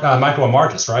Michael and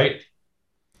Marcus, right?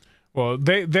 Well,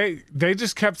 they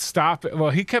just kept stopping. Well,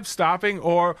 he kept stopping,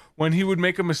 or when he would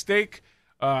make a mistake,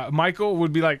 Michael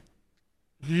would be like,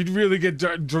 you'd really get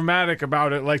dramatic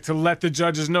about it, like to let the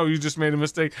judges know you just made a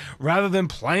mistake rather than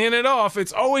playing it off.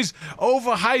 It's always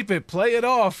overhype it, play it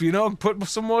off, put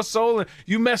some more soul in.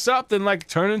 You mess up, then like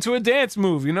turn into a dance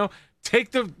move,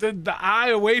 take the eye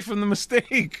away from the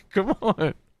mistake. Come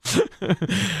on.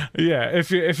 Yeah,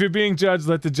 if you're being judged,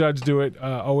 let the judge do it.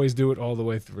 Always do it all the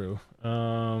way through.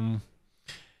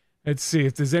 Let's see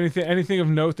if there's anything of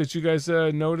note that you guys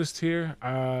noticed here.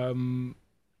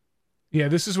 Yeah,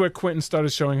 this is where Quentin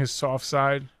started showing his soft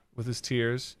side with his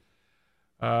tears.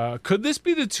 Could this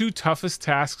be the two toughest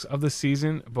tasks of the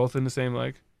season, both in the same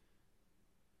leg?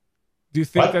 Do you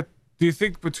think Do you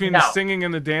think between the singing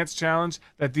and the dance challenge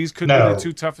that these could be the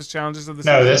two toughest challenges of the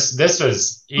season? No, this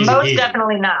was easy. Most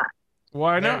definitely not.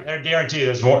 Why not? I guarantee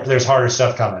there's harder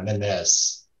stuff coming than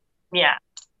this. Yeah.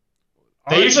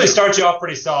 They usually start you off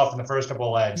pretty soft in the first couple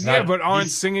of legs. Yeah, but aren't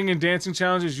singing and dancing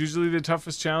challenges usually the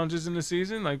toughest challenges in the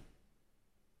season? Like,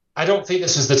 I don't think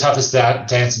this is the toughest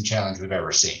dancing challenge we've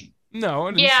ever seen. No,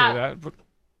 I didn't say that. But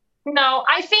no,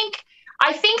 I think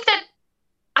that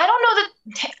I don't know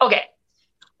that. Okay,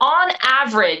 on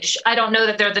average, I don't know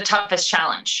that they're the toughest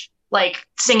challenge, like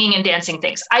singing and dancing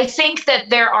things. I think that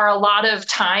there are a lot of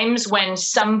times when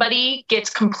somebody gets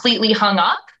completely hung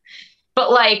up,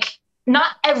 but like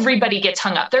not everybody gets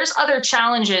hung up. There's other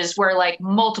challenges where like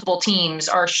multiple teams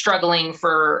are struggling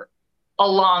for a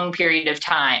long period of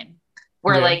time.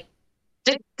 Where like,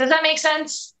 does that make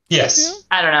sense? Yes.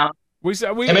 Yeah. I don't know. There's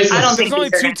only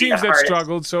two teams that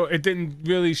struggled, so it didn't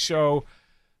really show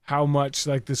how much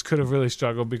like this could have really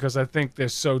struggled because I think they're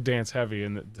so dance heavy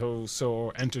and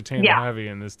so entertainment heavy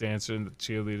in this dancer and the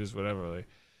cheerleaders, whatever. Like,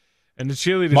 and the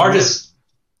cheerleaders. Marcus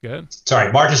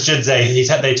Ginzey, he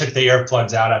said they took the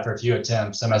earplugs out after a few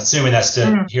attempts. I'm assuming that's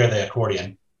to hear the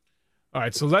accordion. All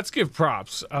right, so let's give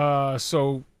props.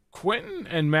 So Quentin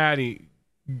and Maddie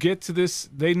get to this.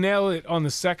 They nail it on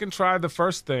the second try, the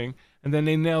first thing, and then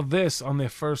they nail this on their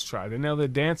first try. They nail the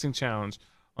dancing challenge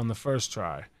on the first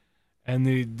try, and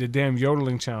the damn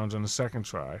yodeling challenge on the second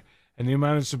try. And they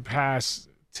managed to pass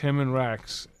Tim and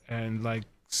Rex. And like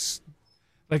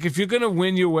if you're gonna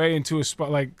win your way into a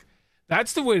spot, like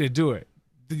that's the way to do it.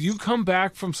 You come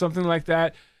back from something like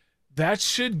that, that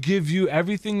should give you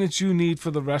everything that you need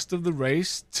for the rest of the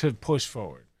race to push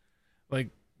forward. Like,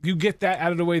 you get that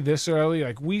out of the way this early.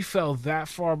 Like, we fell that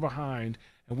far behind,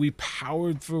 and we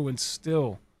powered through and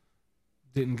still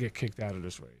didn't get kicked out of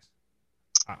this race.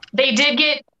 They did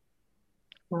get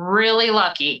really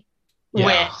lucky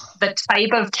with the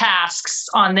type of tasks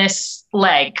on this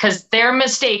leg, because their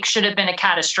mistake should have been a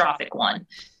catastrophic one.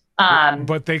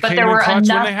 But they came in clutch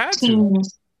when they had to.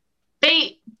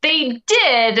 They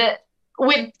did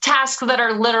with tasks that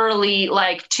are literally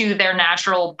like to their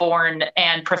natural born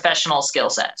and professional skill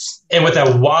sets. And with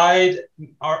a wide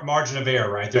margin of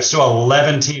error, right? There's still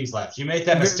 11 teams left. You make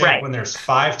that mistake when there's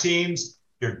 5 teams,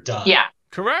 you're done. Yeah.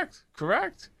 Correct.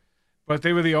 But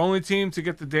they were the only team to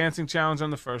get the dancing challenge on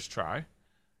the first try.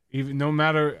 Even no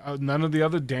matter none of the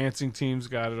other dancing teams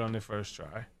got it on their first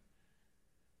try.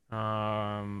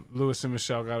 Lewis and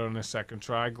Michelle got it on their second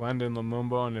try. Glenda and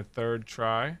Lumumba on their third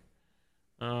try.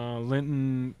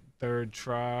 Linton, third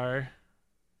try.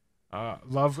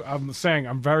 I'm saying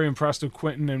I'm very impressed with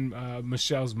Quentin and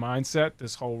Michelle's mindset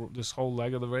this whole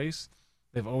leg of the race.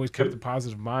 They've always kept a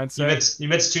positive mindset. You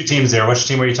missed 2 teams there. Which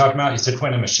team were you talking about? You said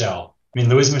Quentin and Michelle. I mean,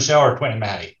 Louis and Michelle or Quentin and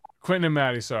Maddie? Quentin and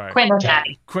Maddie, sorry. Quentin and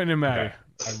Maddie. Quentin and Maddie.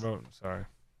 Okay. I wrote, sorry.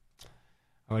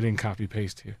 Oh, I didn't copy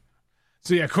paste here.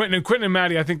 So yeah, Quentin and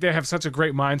Maddie, I think they have such a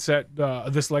great mindset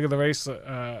this leg of the race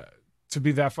to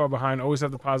be that far behind. Always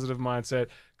have the positive mindset.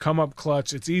 Come up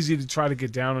clutch. It's easy to try to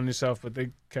get down on yourself, but they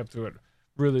kept through it.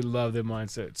 Really love their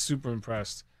mindset. Super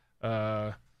impressed.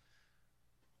 I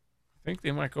think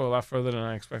they might go a lot further than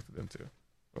I expected them to,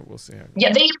 but we'll see.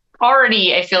 Yeah, they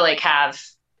already, I feel like, have.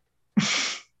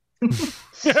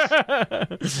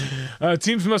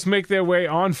 Teams must make their way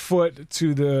on foot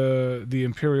to the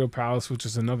Imperial Palace, which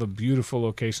is another beautiful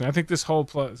location. I think this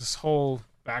whole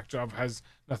backdrop has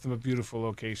nothing but beautiful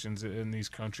locations in these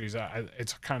countries.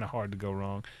 It's kind of hard to go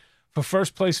wrong. For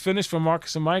first place finish for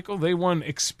Marcus and Michael, they won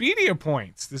Expedia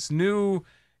points. This new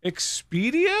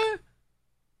Expedia?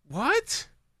 What?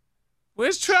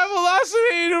 Where's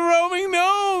Travelocity to Roaming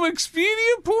Gnome?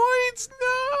 Expedia points?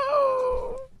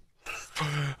 No.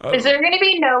 Is there going to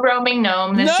be no Roaming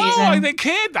Gnome this season? No, they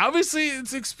can't. Obviously,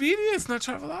 it's Expedia. It's not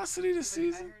Travelocity this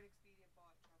season.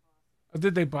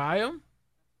 Did they buy them?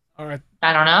 All right.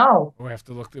 I don't know. We have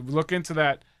to look into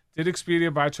that. Did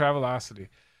Expedia buy Travelocity?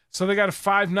 So they got a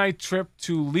 5-night trip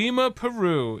to Lima,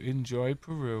 Peru. Enjoy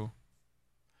Peru.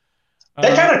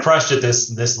 They kind of crushed it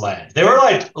this leg. They were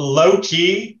like low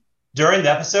key during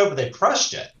the episode, but they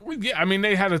crushed it. Well, yeah, I mean,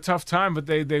 they had a tough time, but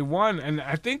they won, and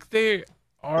I think they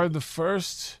are the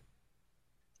first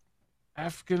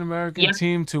African American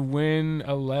team to win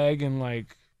a leg in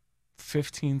like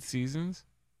 15 seasons.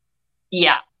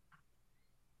 Yeah,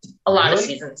 a lot of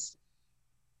seasons.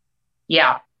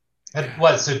 Yeah. And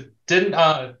what? So didn't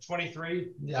 23?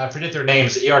 I forget their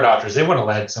names. The ER doctors. They won a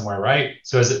leg somewhere, right?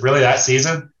 So is it really that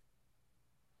season?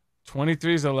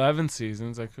 23 is 11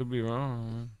 seasons. I could be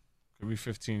wrong. Could be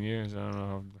 15 years. I don't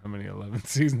know how many 11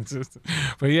 seasons is.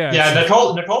 But yeah. Yeah,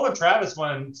 Nicole and Travis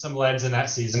won some legs in that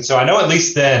season. So I know at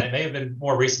least then. It may have been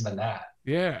more recent than that.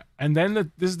 Yeah. And then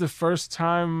this is the first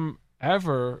time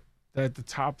ever that the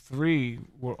top 3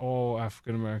 were all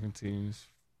African American teams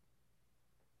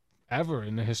ever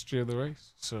in the history of the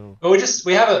race. So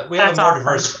we have a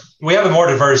more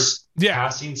diverse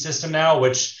casting system now,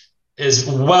 which is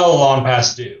well long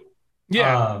past due.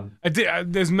 Yeah,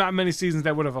 there's not many seasons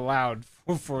that would have allowed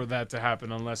for that to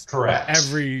happen unless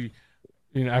every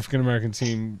African American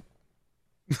team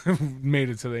made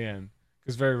it to the end,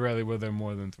 because very rarely were there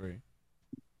more than 3.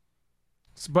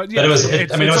 But yeah, it was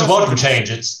a welcome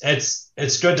change. It's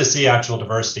good to see actual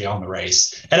diversity on the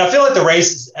race, and I feel like the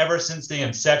race, ever since the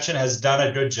inception, has done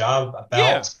a good job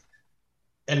about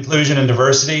inclusion and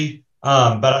diversity.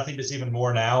 But I think it's even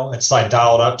more now. It's like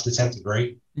dialed up to the 10th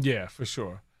degree. Yeah, for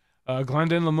sure.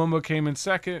 Glendon Lumumba came in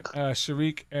second.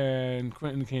 Sharik and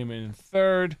Quentin came in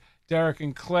third. Derek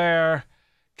and Claire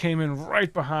came in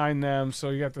right behind them. So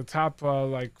you got the top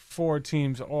 4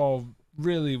 teams all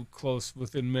really close,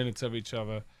 within minutes of each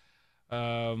other.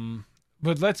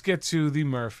 But let's get to the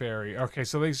Murphy. Okay,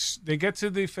 so they get to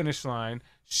the finish line.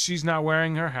 She's not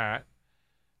wearing her hat.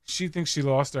 She thinks she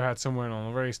lost her hat somewhere in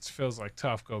the race. It feels like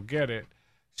tough. Go get it.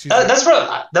 That's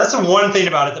the one thing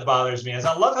about it that bothers me, is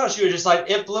I love how she was just like,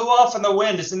 it blew off in the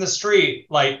wind. It's in the street.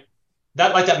 Like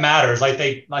that matters. Like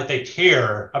they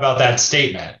care about that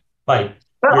statement. Like,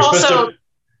 but also,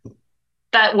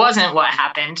 that wasn't what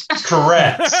happened.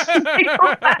 Correct.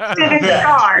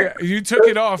 You took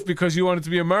it off because you wanted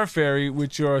to be a Murphy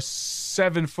with your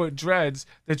 7-foot dreads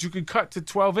that you could cut to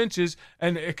 12 inches,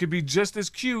 and it could be just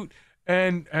as cute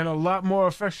and a lot more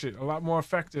effective, a lot more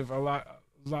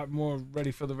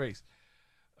ready for the race.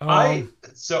 I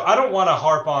don't want to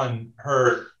harp on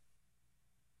her,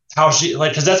 how she,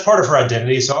 because that's part of her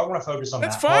identity. So I want to focus on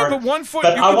that. That's fine, but 1 foot.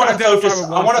 But I want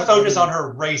to focus on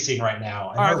her racing right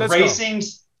now. And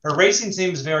her racing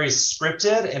seems very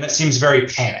scripted, and it seems very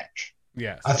panicked.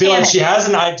 Yes. I feel like she has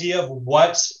an idea of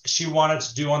what she wanted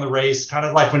to do on the race, kind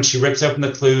of like when she rips open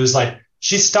the clues. Like,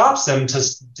 she stops them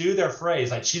to do their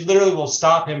phrase. Like, she literally will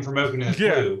stop him from opening the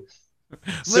clue.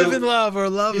 Live and love, or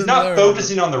love and learn. She's not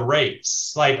focusing on the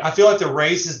race. Like, I feel like the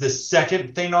race is the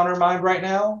second thing on her mind right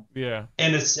now. Yeah.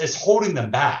 And it's holding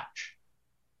them back.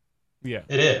 Yeah.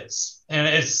 It is. And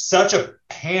it's such a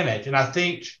panic. And I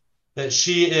think that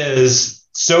she is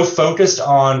so focused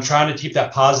on trying to keep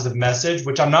that positive message,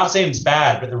 which I'm not saying is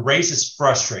bad, but the race is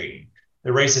frustrating.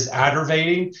 The race is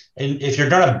aggravating. And if you're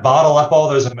going to bottle up all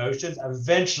those emotions,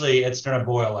 eventually it's going to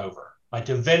boil over. Like,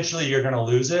 eventually you're going to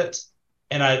lose it.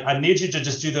 And I need you to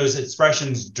just do those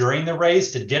expressions during the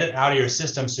race to get it out of your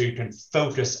system so you can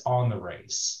focus on the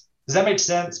race. Does that make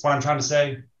sense, what I'm trying to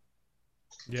say?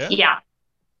 Yeah. Yeah.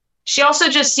 She also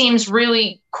just seems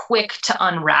really quick to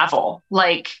unravel.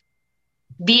 Like,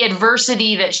 the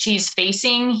adversity that she's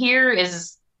facing here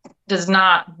does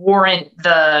not warrant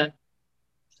the,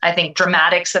 I think,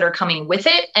 dramatics that are coming with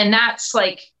it. And that's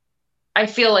like, I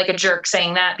feel like a jerk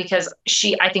saying that, because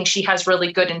I think she has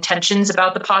really good intentions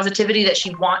about the positivity that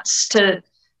she wants to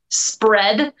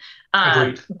spread.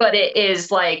 But it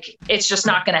is like, it's just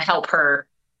not going to help her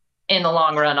in the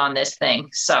long run on this thing.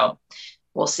 So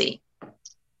we'll see.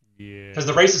 Yeah. Because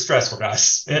the race is stressful,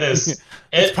 guys. It is.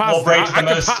 It will break the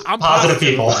most positive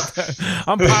people.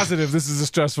 I'm positive this is a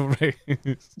stressful race.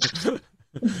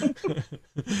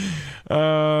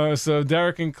 So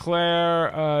Derek and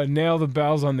Claire nailed the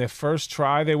bells on their first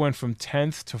try. They went from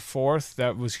 10th to 4th.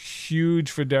 That was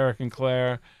huge for Derek and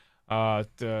Claire.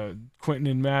 Quentin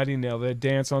and Maddie nailed their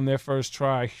dance on their first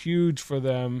try. Huge for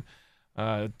them.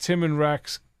 Tim and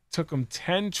Rex took them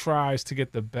 10 tries to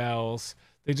get the bells.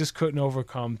 They just couldn't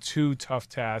overcome 2 tough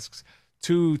tasks,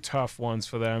 2 tough ones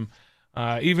for them.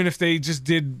 Even if they just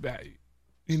did,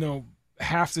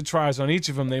 half the tries on each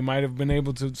of them, they might have been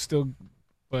able to still,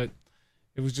 but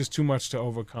it was just too much to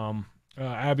overcome.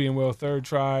 Abby and Will, 3rd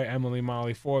try. Emily,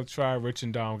 Molly, 4th try. Rich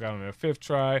and Dom got on their 5th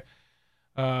try.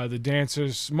 The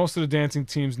dancers, most of the dancing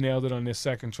teams nailed it on their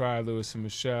 2nd try. Lewis and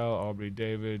Michelle, Aubrey,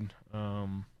 David,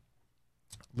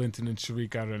 Linton and Sharik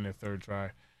got it on their 3rd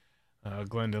try.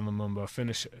 Glenda Lumumba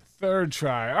finish third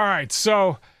try. All right,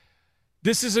 so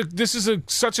this is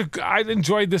such a. I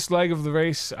enjoyed this leg of the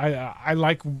race. I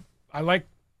like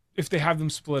if they have them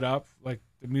split up, like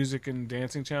the music and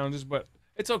dancing challenges, but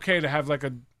it's okay to have like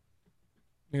a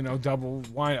double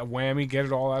whammy, get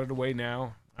it all out of the way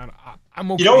now.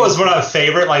 I'm okay. You know what was one of my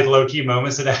favorite like low-key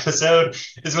moments in the episode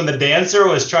is when the dancer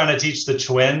was trying to teach the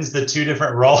twins the two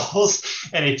different roles,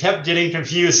 and he kept getting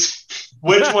confused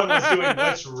which one was doing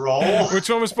which role. Which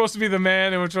one was supposed to be the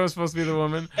man and which one was supposed to be the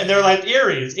woman. And they're like,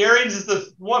 Earrings is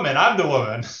the woman. I'm the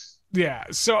woman. Yeah.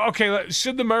 So, okay,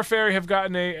 should the Murph Fairy have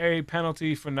gotten a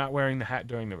penalty for not wearing the hat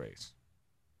during the race?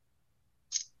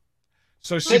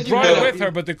 So she brought it with her,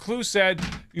 but the clue said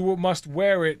you must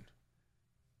wear it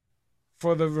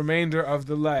for the remainder of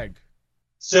the leg.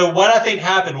 So what I think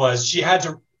happened was she had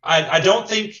to. I don't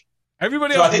think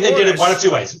everybody. So I think they did it one of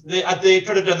two ways. They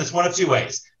could have done this one of two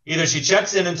ways. Either she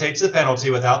checks in and takes the penalty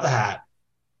without the hat,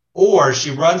 or she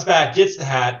runs back, gets the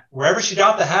hat. Wherever she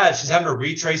got the hat, she's having to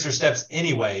retrace her steps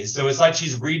anyways. So it's like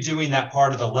she's redoing that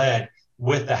part of the leg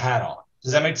with the hat on.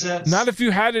 Does that make sense? Not if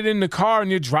you had it in the car and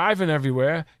you're driving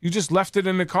everywhere. You just left it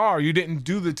in the car. You didn't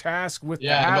do the task with the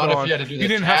hat on. If you had to do the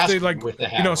didn't task have to with the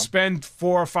hat on. Spend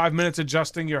 4 or 5 minutes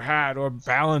adjusting your hat or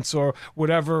balance or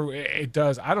whatever it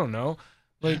does. I don't know.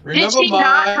 Like, remember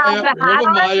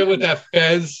Maya with that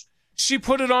fez? She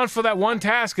put it on for that one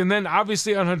task, and then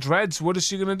obviously on her dreads, what is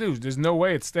she gonna do? There's no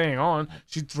way it's staying on.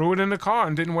 She threw it in the car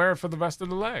and didn't wear it for the rest of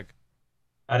the leg.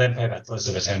 I didn't pay that close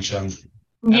of attention.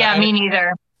 Yeah, me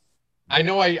neither. I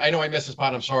know I missed this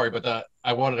part. I'm sorry, but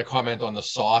I wanted to comment on the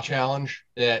saw challenge.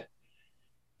 That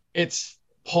it's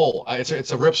pull.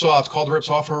 It's a rip saw. It's called a rip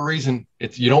saw for a reason.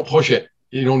 You don't push it.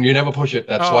 You never push it.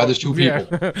 That's why there's two people.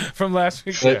 Yeah. From last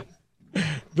week. Yeah.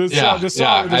 The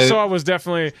saw was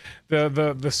definitely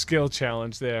the skill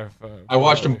challenge there. I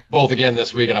watched them both again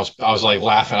this week, and I was like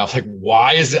laughing. I was like,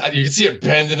 why is it? You can see it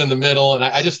bending in the middle, and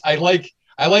I like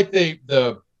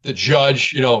the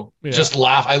judge, just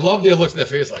laugh. I love their looks in their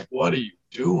face, like, what are you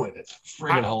doing? It's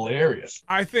friggin' hilarious.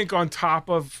 I think on top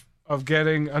of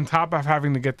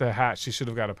having to get the hat, she should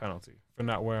have got a penalty for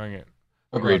not wearing it.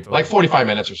 Agreed. Like 45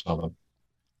 minutes or something.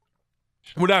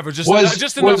 Whatever, just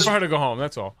enough for her to go home.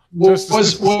 That's all. What was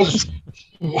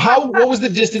the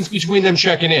distance between them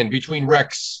checking in between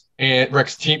Rex and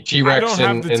T-Rex?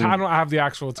 I don't have the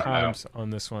actual times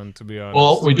on this one, to be honest.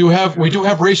 Well, we do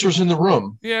have racers in the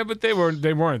room. Yeah, but they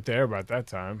weren't there about that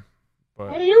time.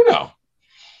 But how do you know?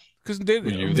 Because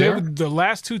the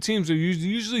last two teams are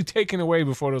usually taken away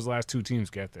before those last two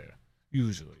teams get there.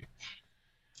 Usually,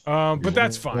 but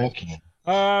that's fine.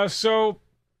 Okay. So.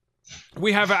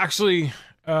 We have actually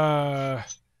any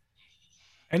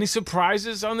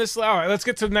surprises on this? All right, let's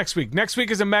get to next week. Next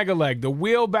week is a mega leg. The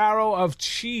wheelbarrow of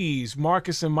cheese.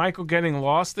 Marcus and Michael getting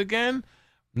lost again?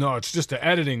 No, it's just the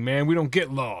editing, man. We don't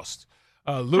get lost.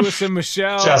 Lewis and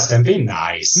Michelle. Justin, be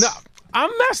nice. No,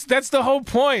 that's the whole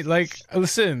point. Like,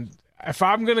 listen, if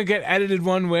I'm going to get edited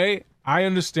one way, I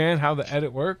understand how the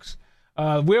edit works.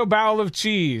 Wheelbarrow of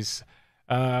cheese.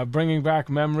 Bringing back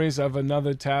memories of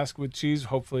another task with cheese.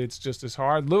 Hopefully it's just as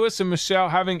hard. Lewis and Michelle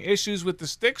having issues with the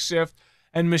stick shift,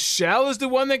 and Michelle is the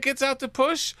one that gets out to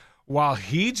push while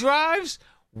he drives?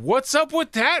 What's up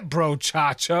with that, bro,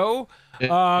 Chacho?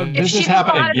 Does this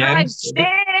happen again?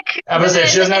 I was saying,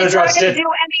 she doesn't have to drive stick.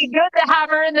 Do any good to have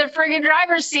her in the friggin'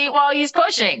 driver's seat while he's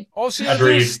pushing. All she has to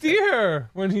do is steer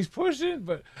when he's pushing.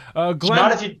 But Glenn,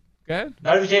 not if you can't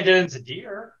get into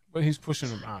gear. But he's pushing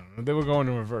them. I don't know. They were going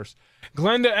in reverse.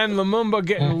 Glenda and Lumumba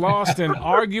getting lost and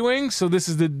arguing. So this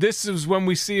is when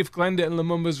we see if Glenda and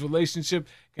Lumumba's relationship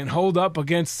can hold up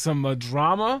against some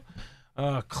drama.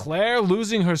 Claire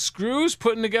losing her screws,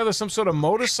 putting together some sort of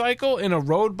motorcycle in a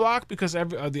roadblock because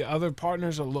the other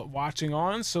partners are watching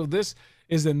on. So this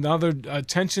is another a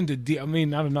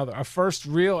first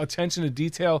real attention to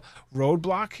detail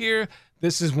roadblock here.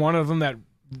 This is one of them that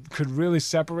could really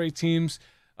separate teams.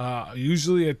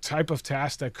 Usually a type of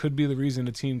task that could be the reason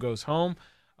the team goes home.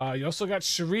 You also got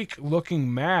Sharik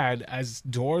looking mad as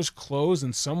doors close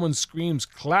and someone screams,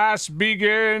 "Class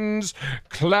begins!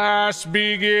 Class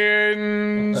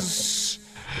begins!"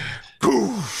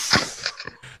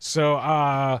 So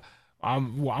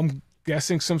I'm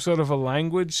guessing some sort of a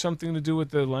language, something to do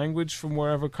with the language from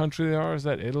wherever country they are. Is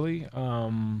that Italy?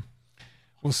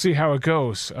 We'll see how it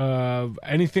goes.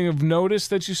 Anything of notice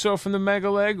that you saw from the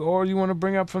mega leg or you want to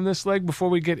bring up from this leg before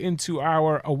we get into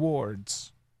our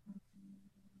awards?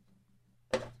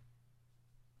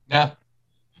 Yeah.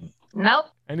 Nope.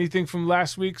 Anything from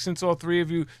last week since all three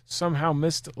of you somehow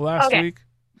missed last week?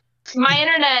 My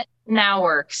internet now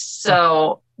works.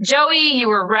 So, Joey, you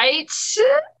were right.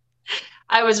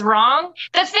 I was wrong.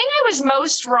 The thing I was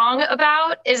most wrong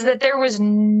about is that there was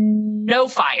no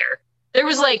fire. There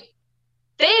was like,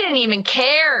 they didn't even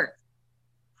care.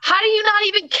 How do you not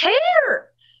even care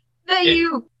that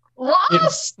you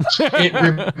lost? They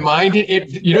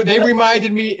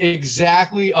reminded me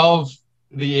exactly of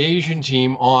the Asian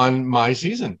team on my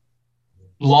season.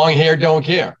 Long hair, don't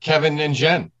care. Kevin and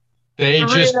Jen. They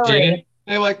just didn't.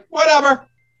 They're like, whatever.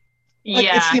 Like,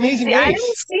 yeah. It's the Amazing Race. I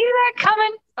didn't see that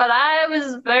coming, but I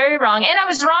was very wrong. And I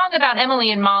was wrong about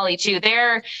Emily and Molly, too.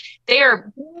 They're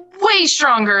way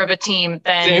stronger of a team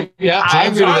than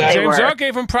James Earl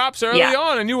gave him props early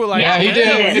on, and you were like, he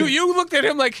did. You looked at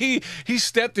him like he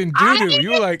stepped in doo-doo.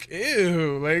 You were like,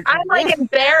 ew. Like, I'm like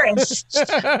embarrassed. You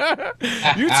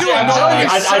two are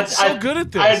normally so good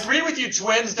at this. I agree with you.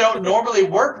 Twins don't normally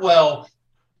work well,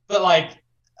 but like,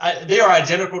 they are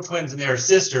identical twins and they are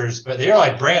sisters, but they are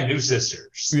like brand new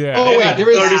sisters. Yeah. Oh, wait,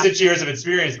 there is 36 years of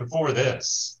experience before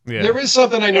this. Yeah. There is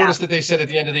something I noticed that they said at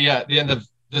the end of the end of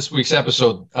this week's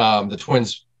episode. The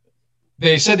twins,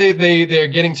 they said they're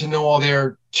getting to know all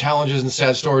their challenges and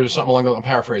sad stories or something along those. I'm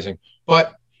paraphrasing,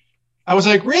 but I was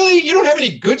like, really? You don't have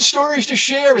any good stories to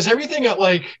share? Is everything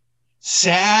like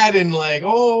sad and like,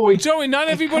 oh, Joey, not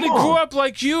everybody grew up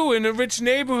like you in a rich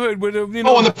neighborhood with a,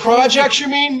 Oh, in the projects, you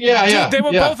mean? Yeah. They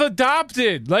were both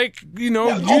adopted. Like, Okay,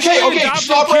 adopted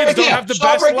stop kids right don't there. have the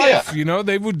Stop best right life. there.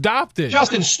 They were adopted.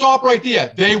 Justin, stop right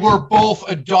there. They were both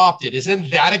adopted.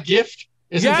 Isn't that a gift?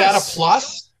 Isn't that a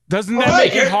plus? Doesn't that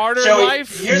make it harder in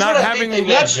life? Here's not what having I think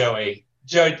they meant, Joey.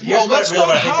 Joey, here's let's what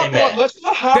I think they meant. Let's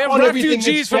not hop They're on everything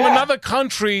refugees from another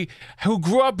country who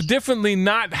grew up differently,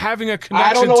 not having a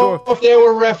connection. I don't know if they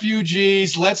were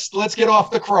refugees. Let's get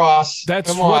off the cross.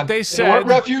 That's what they said. They weren't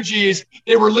refugees.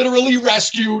 They were literally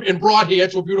rescued and brought here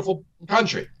to a beautiful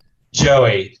country.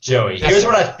 Joey, here's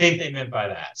what I think they meant by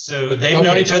that. So they've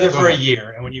known each other for a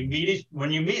year, and when you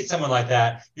meet someone like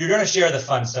that, you're going to share the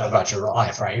fun stuff about your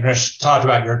life, right? You're going to talk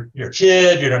about your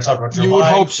kid. You're going to talk about your life. You would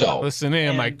hope so. Listen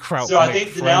in, my kraut. So I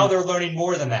think now they're learning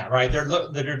more than that, right?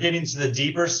 They're getting to the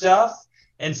deeper stuff,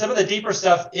 and some of the deeper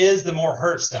stuff is the more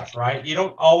hurt stuff, right? You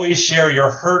don't always share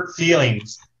your hurt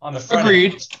feelings on the front.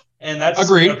 Agreed. And that's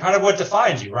kind of what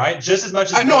defines you, right? Just as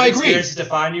much as good experiences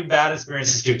define you, bad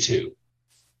experiences do too.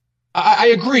 I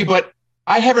agree, but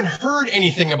I haven't heard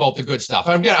anything about the good stuff.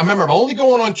 I remember I'm only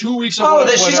going on 2 weeks. She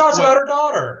talks about her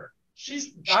daughter.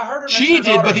 I heard her. She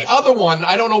did, but the other one,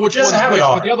 I don't know which one.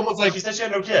 But the other one's like, she said she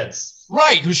had no kids.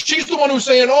 Right, she's the one who's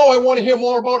saying, "Oh, I want to hear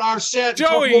more about our set."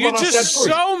 Joey, you're just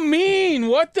so mean.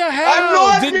 What the hell? I'm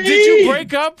not mean. Did you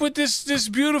break up with this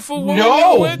beautiful woman?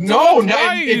 No. Why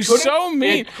are you so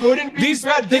mean? It couldn't be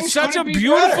bad. It's such a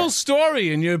beautiful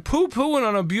story, and you're poo-pooing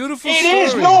on a beautiful story. It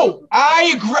is. No,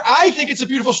 I agree. I think it's a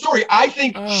beautiful story. I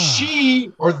think she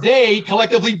or they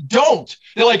collectively don't.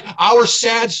 They're like, our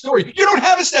sad story. You don't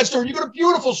have a sad story. You got a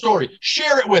beautiful story.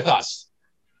 Share it with us.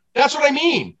 That's what I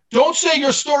mean. Don't say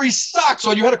your story sucks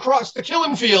or you had to cross the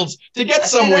killing fields to get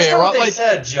somewhere. That's not what they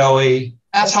said, Joey.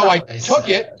 That's how I took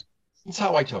it. That's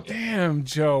how I took it. Damn,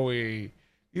 Joey.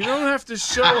 You don't have to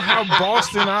show how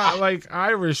Boston,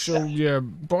 Irish, show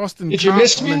Boston. Did you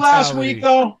miss me last week,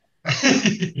 though?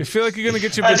 You feel like you're going to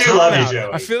get your baton I do love out. you,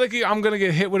 Joey. I feel like I'm going to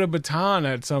get hit with a baton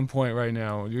at some point right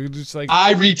now. You're just like...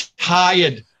 I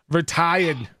retired.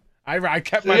 I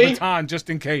kept my baton just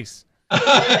in case.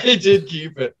 I did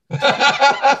keep it.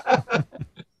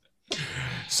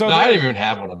 So I didn't even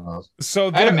have one of those. So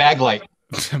I had a Maglite.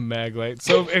 Maglite.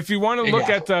 So if you want to look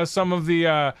at some of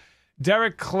the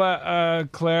Derek, Claire,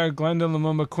 Glenda,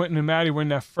 Lumumba, Quentin, and Maddie were in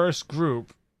that first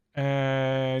group,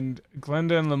 and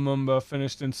Glenda and Lumumba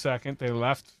finished in second. They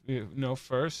left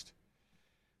first.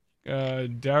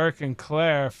 Derek and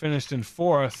Claire finished in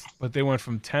fourth, but they went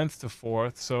from 10th to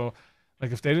 4th. So,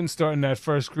 like, if they didn't start in that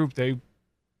first group, they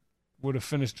would have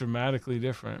finished dramatically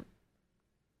different.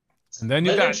 And then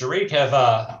you got Tariq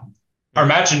are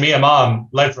matching me and Mom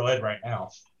lead for lead right now.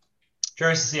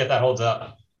 Curious to see if that holds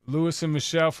up. Lewis and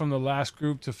Michelle from the last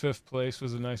group to 5th place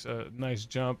was a nice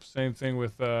jump. Same thing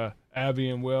with Abby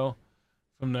and Will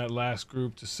from that last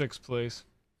group to 6th place.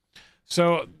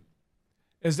 So,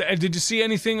 did you see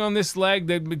anything on this leg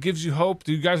that gives you hope?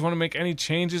 Do you guys want to make any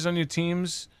changes on your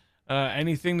teams?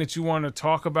 Anything that you want to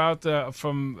talk about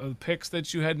from picks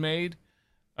that you had made?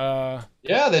 The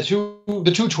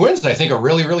two twins I think are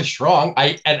really, really strong.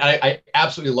 I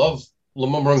absolutely love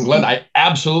Lumumba and Glenn. I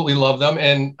absolutely love them,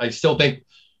 and I still think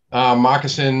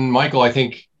Marcus and Michael. I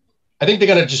think they're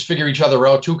gonna just figure each other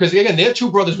out too. Because again, they're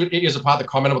two brothers with 8 years apart. The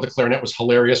comment about the clarinet was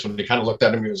hilarious when they kind of looked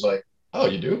at him. He was like, "Oh,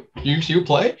 you do? You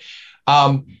play?"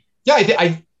 I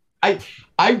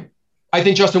I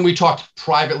think, Justin, we talked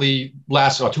privately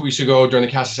 2 weeks ago during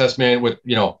the cast assessment with,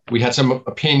 we had some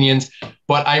opinions,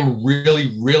 but I'm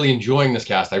really, really enjoying this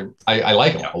cast. I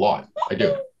like them a lot. I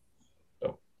do.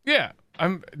 So. Yeah. I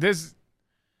didn't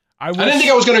think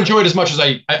I was going to enjoy it as much as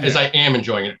I am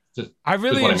enjoying it. I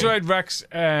really enjoyed Rex,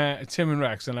 Tim and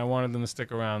Rex, and I wanted them to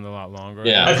stick around a lot longer.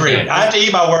 Yeah. Agreed. I have to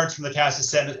eat my words from the cast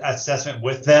assessment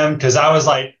with them, because I was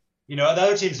like, the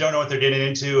other teams don't know what they're getting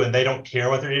into, and they don't care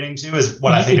what they're getting into, is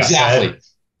what I think I said.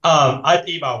 I'd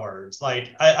eat my words. Like,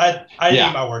 I'd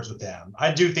eat my words with them.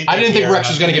 I do think. I didn't think Rex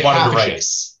was going to get half a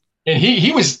race. And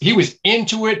he was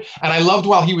into it, and I loved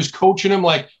while he was coaching him,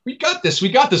 like, we got this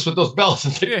with those belts.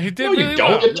 And like, he did. No, really you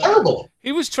don't. Well. You're terrible.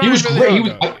 He was trying. He was really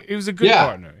great. He was a good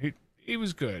partner. He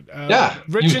was good.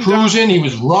 He was cruising. He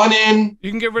was running. You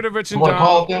can get rid of Rich and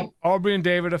Dom. Aubrey and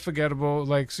David are forgettable.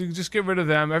 Like, so you just get rid of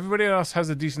them. Everybody else has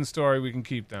a decent story. We can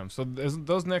keep them. So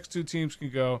those next two teams can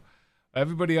go.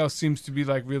 Everybody else seems to be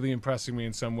like really impressing me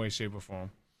in some way, shape, or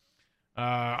form. All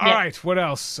right. What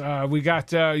else? We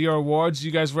got your awards.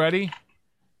 You guys ready?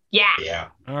 Yeah. Yeah.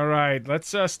 All right.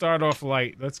 Let's start off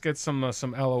light. Let's get some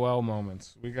LOL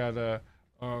moments. We got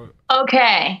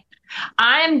Okay.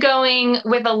 I'm going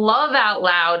with a love out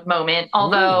loud moment,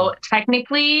 although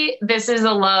technically this is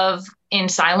a love in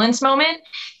silence moment.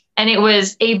 And it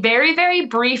was a very, very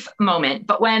brief moment.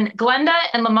 But when Glenda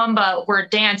and Lumumba were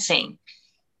dancing,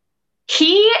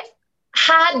 he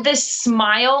had this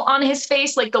smile on his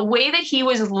face, like the way that he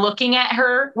was looking at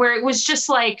her, where it was just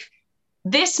like,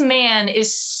 this man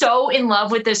is so in love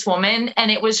with this woman,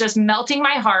 and it was just melting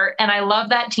my heart. And I love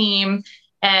that team.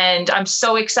 And I'm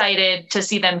so excited to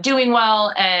see them doing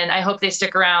well, and I hope they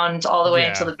stick around all the way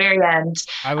until the very end.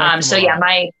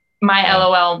 My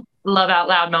LOL love out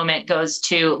loud moment goes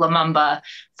to Lumumba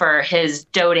for his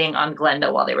doting on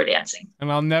Glenda while they were dancing.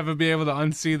 And I'll never be able to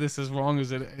unsee this, as wrong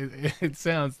as it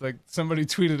sounds. Like somebody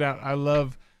tweeted out, I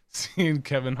love seeing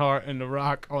Kevin Hart and The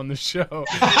Rock on the show.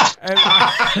 and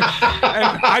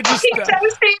I just... He does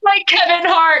seem like Kevin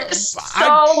Hart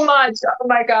so much. Oh,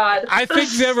 my God. I think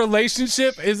their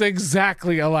relationship is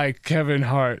exactly alike Kevin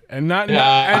Hart. And totally.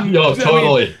 I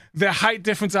mean, the height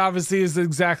difference obviously is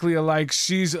exactly alike.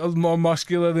 She's more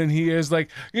muscular than he is. Like,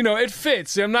 it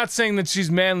fits. I'm not saying that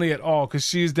she's manly at all, because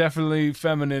she's definitely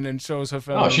feminine and shows her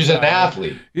feminine. Oh, she's an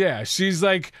athlete. Yeah, she's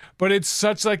like, but it's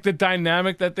such like the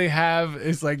dynamic that they have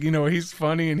is like, he's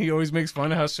funny and he always makes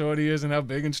fun of how short he is and how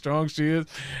big and strong she is.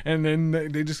 And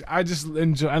then I just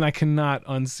enjoy, and I cannot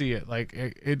unsee it. Like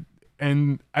it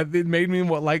made me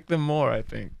like them more, I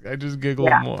think. I just giggled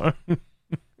more.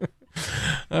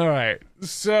 All right.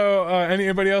 So,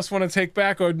 anybody else want to take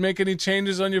back or make any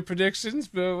changes on your predictions?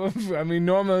 But I mean,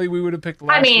 normally we would have picked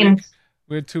last week.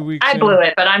 We had 2 weeks. I blew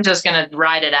it, but I'm just gonna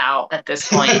ride it out at this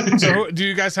point. So, do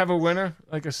you guys have a winner,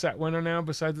 like a set winner now,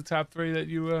 besides the top three that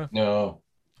you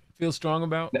feel strong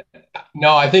about?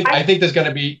 No, I think there's going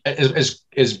to be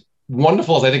as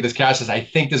wonderful as I think this cast is. I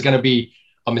think there's going to be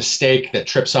a mistake that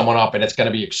trips someone up, and it's going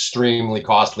to be extremely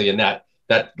costly in that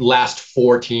last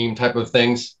 4 team type of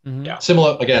things. Mm-hmm. Yeah.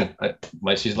 Similar, again,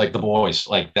 my season, like the boys,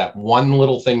 like that one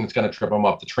little thing that's going to trip them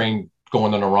up, the train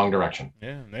going in the wrong direction.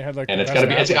 Yeah, they had and it's going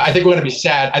to be, I think we're going to be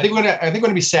sad. I think we're going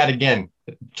to be sad again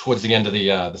towards the end of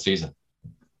the season.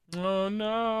 Oh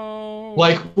no.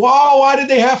 Like, whoa, why did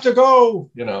they have to go?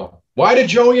 Why did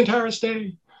Joey and Tara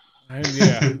stay?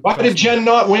 Why did Jen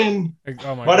not win?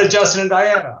 Why did Justin and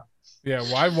Diana? Yeah,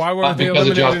 why weren't they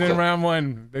eliminated in round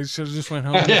 1? They should have just went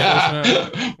home.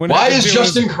 Why is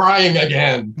Justin crying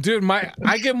again? Dude,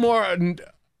 I get more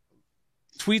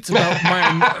tweets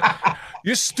about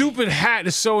your stupid hat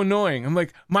is so annoying. I'm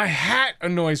like, my hat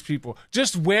annoys people.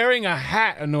 Just wearing a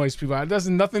hat annoys people. It has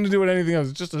nothing to do with anything else.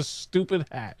 It's just a stupid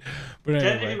hat. But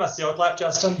anyway. Can you do my seal clap,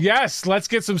 Justin? Yes, let's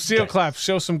get some seal claps.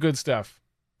 Show some good stuff.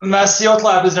 My seal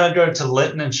clap is going to go to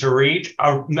Litton and Sharik,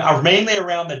 mainly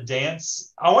around the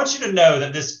dance. I want you to know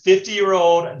that this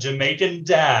 50-year-old Jamaican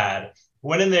dad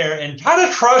went in there and kind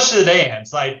of crushed the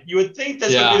dance. Like, you would think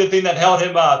this would be the thing that held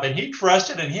him up, and he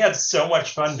crushed it, and he had so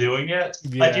much fun doing it.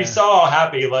 Yeah. Like, you saw how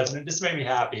happy he was, and it just made me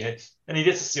happy. And he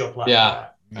gets a seal clap. Yeah,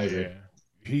 I agree.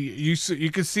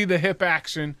 You could see the hip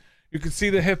action. You could see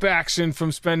the hip action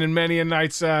from spending many a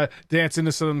nights dancing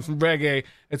to some reggae.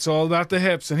 It's all about the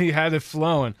hips, and he had it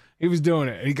flowing. He was doing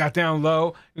it. He got down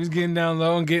low. He was getting down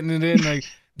low and getting it in. Like,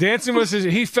 dancing was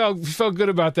he felt good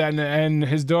about that. And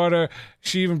his daughter,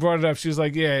 she even brought it up. She was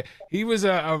like, yeah, he was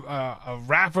a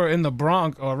rapper in the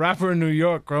Bronx or a rapper in New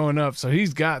York growing up, so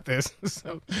he's got this.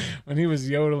 So when he was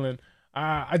yodeling.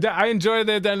 I enjoy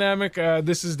their dynamic.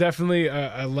 This is definitely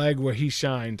a leg where he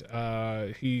shined.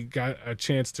 He got a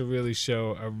chance to really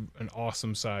show an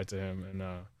awesome side to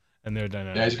him, and their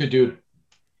dynamic. Yeah, he's a good dude.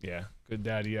 Yeah, good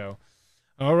daddy-o.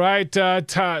 All right,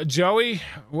 Joey,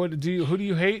 who do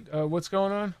you hate? What's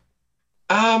going on?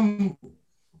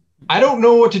 I don't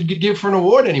know what to give for an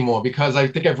award anymore because I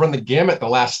think I've run the gamut the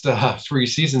last 3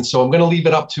 seasons. So I'm going to leave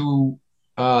it up to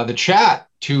the chat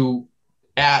to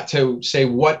say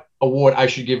what award I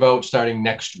should give out starting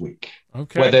next week.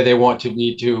 Okay. Whether they want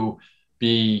me to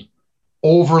be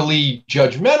overly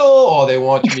judgmental or they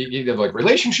want to be either like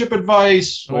relationship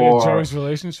advice or Joey's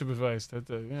relationship advice.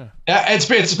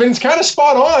 It's been kind of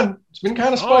spot on. It's been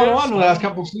kind of spot on the last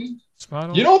couple of seasons. Spot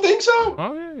on. You don't think so?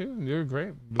 Oh yeah, you're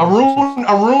great.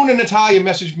 Arun and Natalia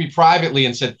messaged me privately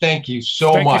and said thank you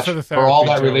so much for all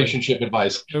that relationship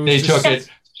advice. They took it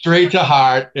straight to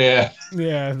heart. Yeah.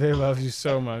 Yeah, they love you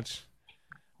so much.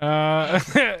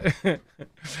 And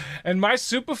my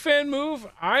superfan move,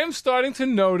 I am starting to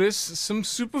notice some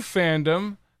super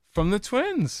fandom from the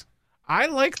Twins. I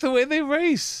like the way they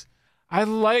race. I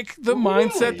like the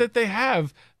mindset that they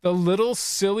have. The little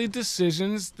silly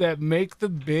decisions that make the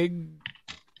big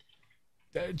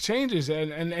changes,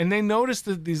 and they notice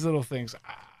these little things.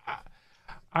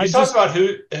 You talk about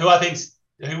who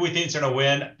we think is going to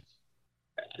win.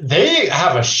 They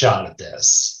have a shot at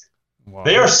this. Wow.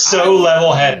 They are so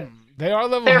level-headed. They are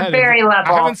level-headed. They're very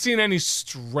level. I haven't seen any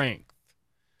strength.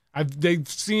 They've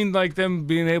seen like them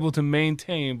being able to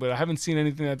maintain, but I haven't seen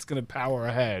anything that's going to power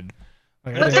ahead.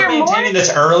 Like, but they're maintaining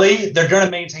this early. They're going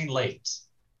to maintain late.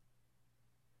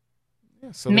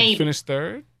 Yeah, so they finished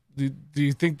third. Do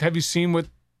you think? Have you seen what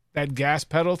that gas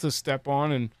pedal to step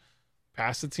on and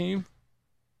pass the team?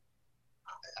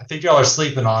 I think y'all are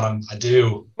sleeping on them. I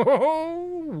do.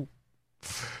 Oh,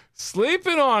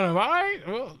 sleeping on them. All right.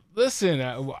 Well, listen.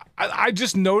 I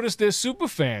just noticed they're super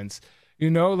fans. You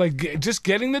know, like just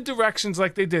getting the directions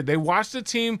like they did. They watched the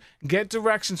team get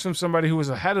directions from somebody who was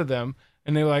ahead of them.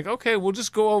 And they were like, okay, we'll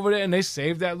just go over there. And they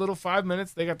saved that little 5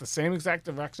 minutes. They got the same exact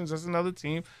directions as another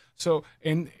team. So,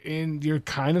 and you're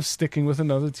kind of sticking with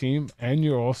another team. And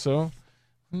you're also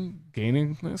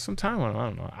gaining some time on it. I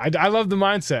don't know. I love the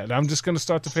mindset. I'm just going to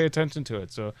start to pay attention to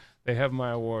it. So they have my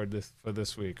award for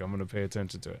this week. I'm going to pay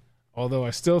attention to it. Although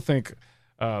I still think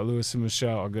Lewis and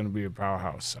Michelle are going to be a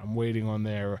powerhouse. I'm waiting on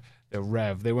their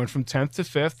rev. They went from 10th to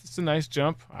 5th. It's a nice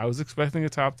jump. I was expecting a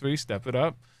top 3. Step it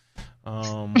up.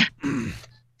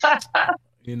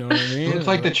 You know what I mean? Looks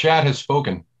like the chat has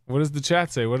spoken. What does the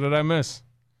chat say? What did I miss?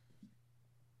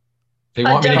 They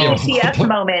want me to give WTF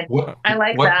moment. I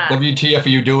like that. WTF are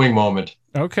you doing moment?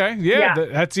 Okay, yeah.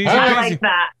 That's easy. I like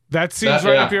that. That seems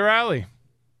right up your alley.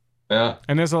 Yeah.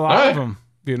 And there's a lot of them.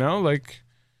 You know, like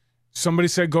somebody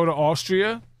said go to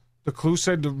Austria. The clue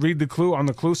said to read the clue. On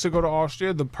the clue said go to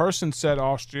Austria. The person said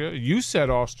Austria. You said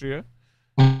Austria.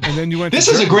 And then you went. This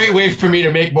is a great way for me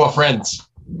to make more friends.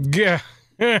 Yeah.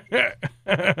 Hey,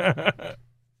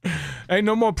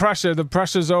 no more pressure. The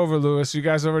pressure's over, Lewis. You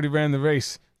guys already ran the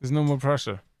race. There's no more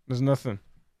pressure. There's nothing.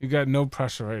 You got no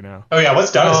pressure right now. Oh yeah,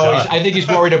 what's done is done. I think he's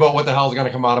worried about what the hell's going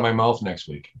to come out of my mouth next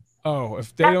week. Oh,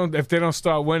 if they don't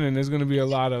start winning, there's going to be a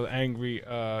lot of angry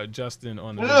Justin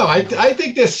on the. No, I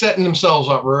think they're setting themselves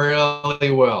up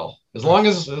really well. As long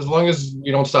as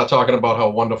you don't start talking about how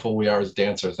wonderful we are as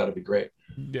dancers, that'd be great.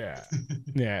 Yeah,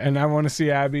 yeah, and I want to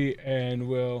see Abby and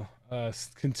Will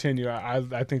continue.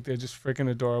 I think they're just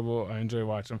freaking adorable. I enjoy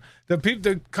watching them.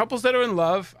 The couples that are in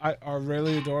love are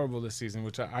really adorable this season,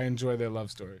 which I enjoy their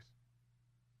love stories.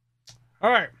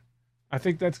 All right, I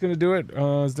think that's gonna do it.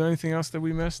 Is there anything else that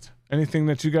we missed? Anything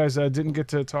that you guys didn't get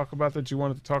to talk about that you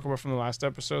wanted to talk about from the last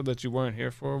episode that you weren't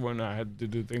here for when I had to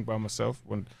do the thing by myself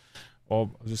when.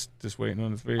 Just waiting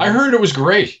on this video. I heard it was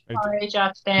great. Sorry,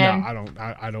 Justin. No,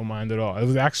 I don't mind at all.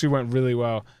 It actually went really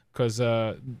well because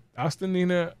Austin and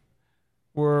Nina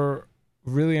were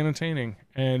really entertaining,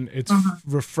 and it's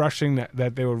refreshing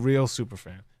that they were real super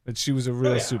fan. That she was a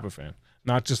real super fan,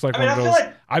 not just like one of those.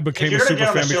 Like I became a super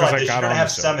fan because I got on the show.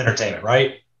 Have some entertainment,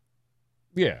 right?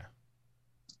 Yeah.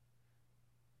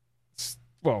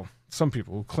 Well, some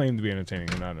people who claim to be entertaining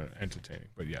are not entertaining,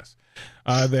 but yes,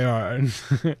 they are.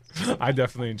 I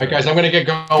definitely enjoy. Hey guys, I'm gonna get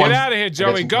going. Get out of here,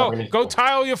 Joey. Go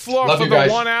tile your floor for the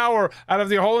 1 hour out of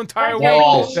the whole entire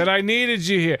week that I needed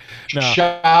you here. No.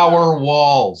 Shower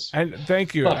walls. And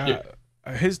thank you.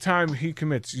 His time he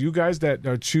commits. You guys that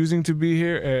are choosing to be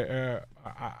here,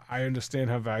 I understand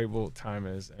how valuable time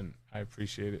is, and I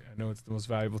appreciate it. I know it's the most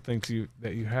valuable thing to you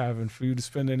that you have, and for you to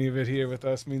spend any of it here with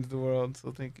us means the world.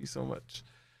 So thank you so much.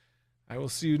 I will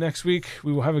see you next week.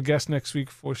 We will have a guest next week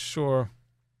for sure.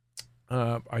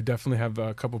 I definitely have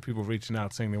a couple people reaching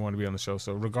out saying they want to be on the show.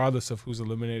 So regardless of who's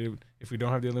eliminated, if we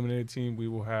don't have the eliminated team, we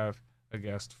will have a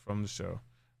guest from the show.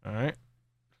 All right?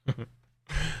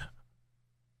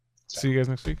 See you guys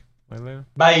next week. Bye later.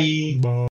 Bye.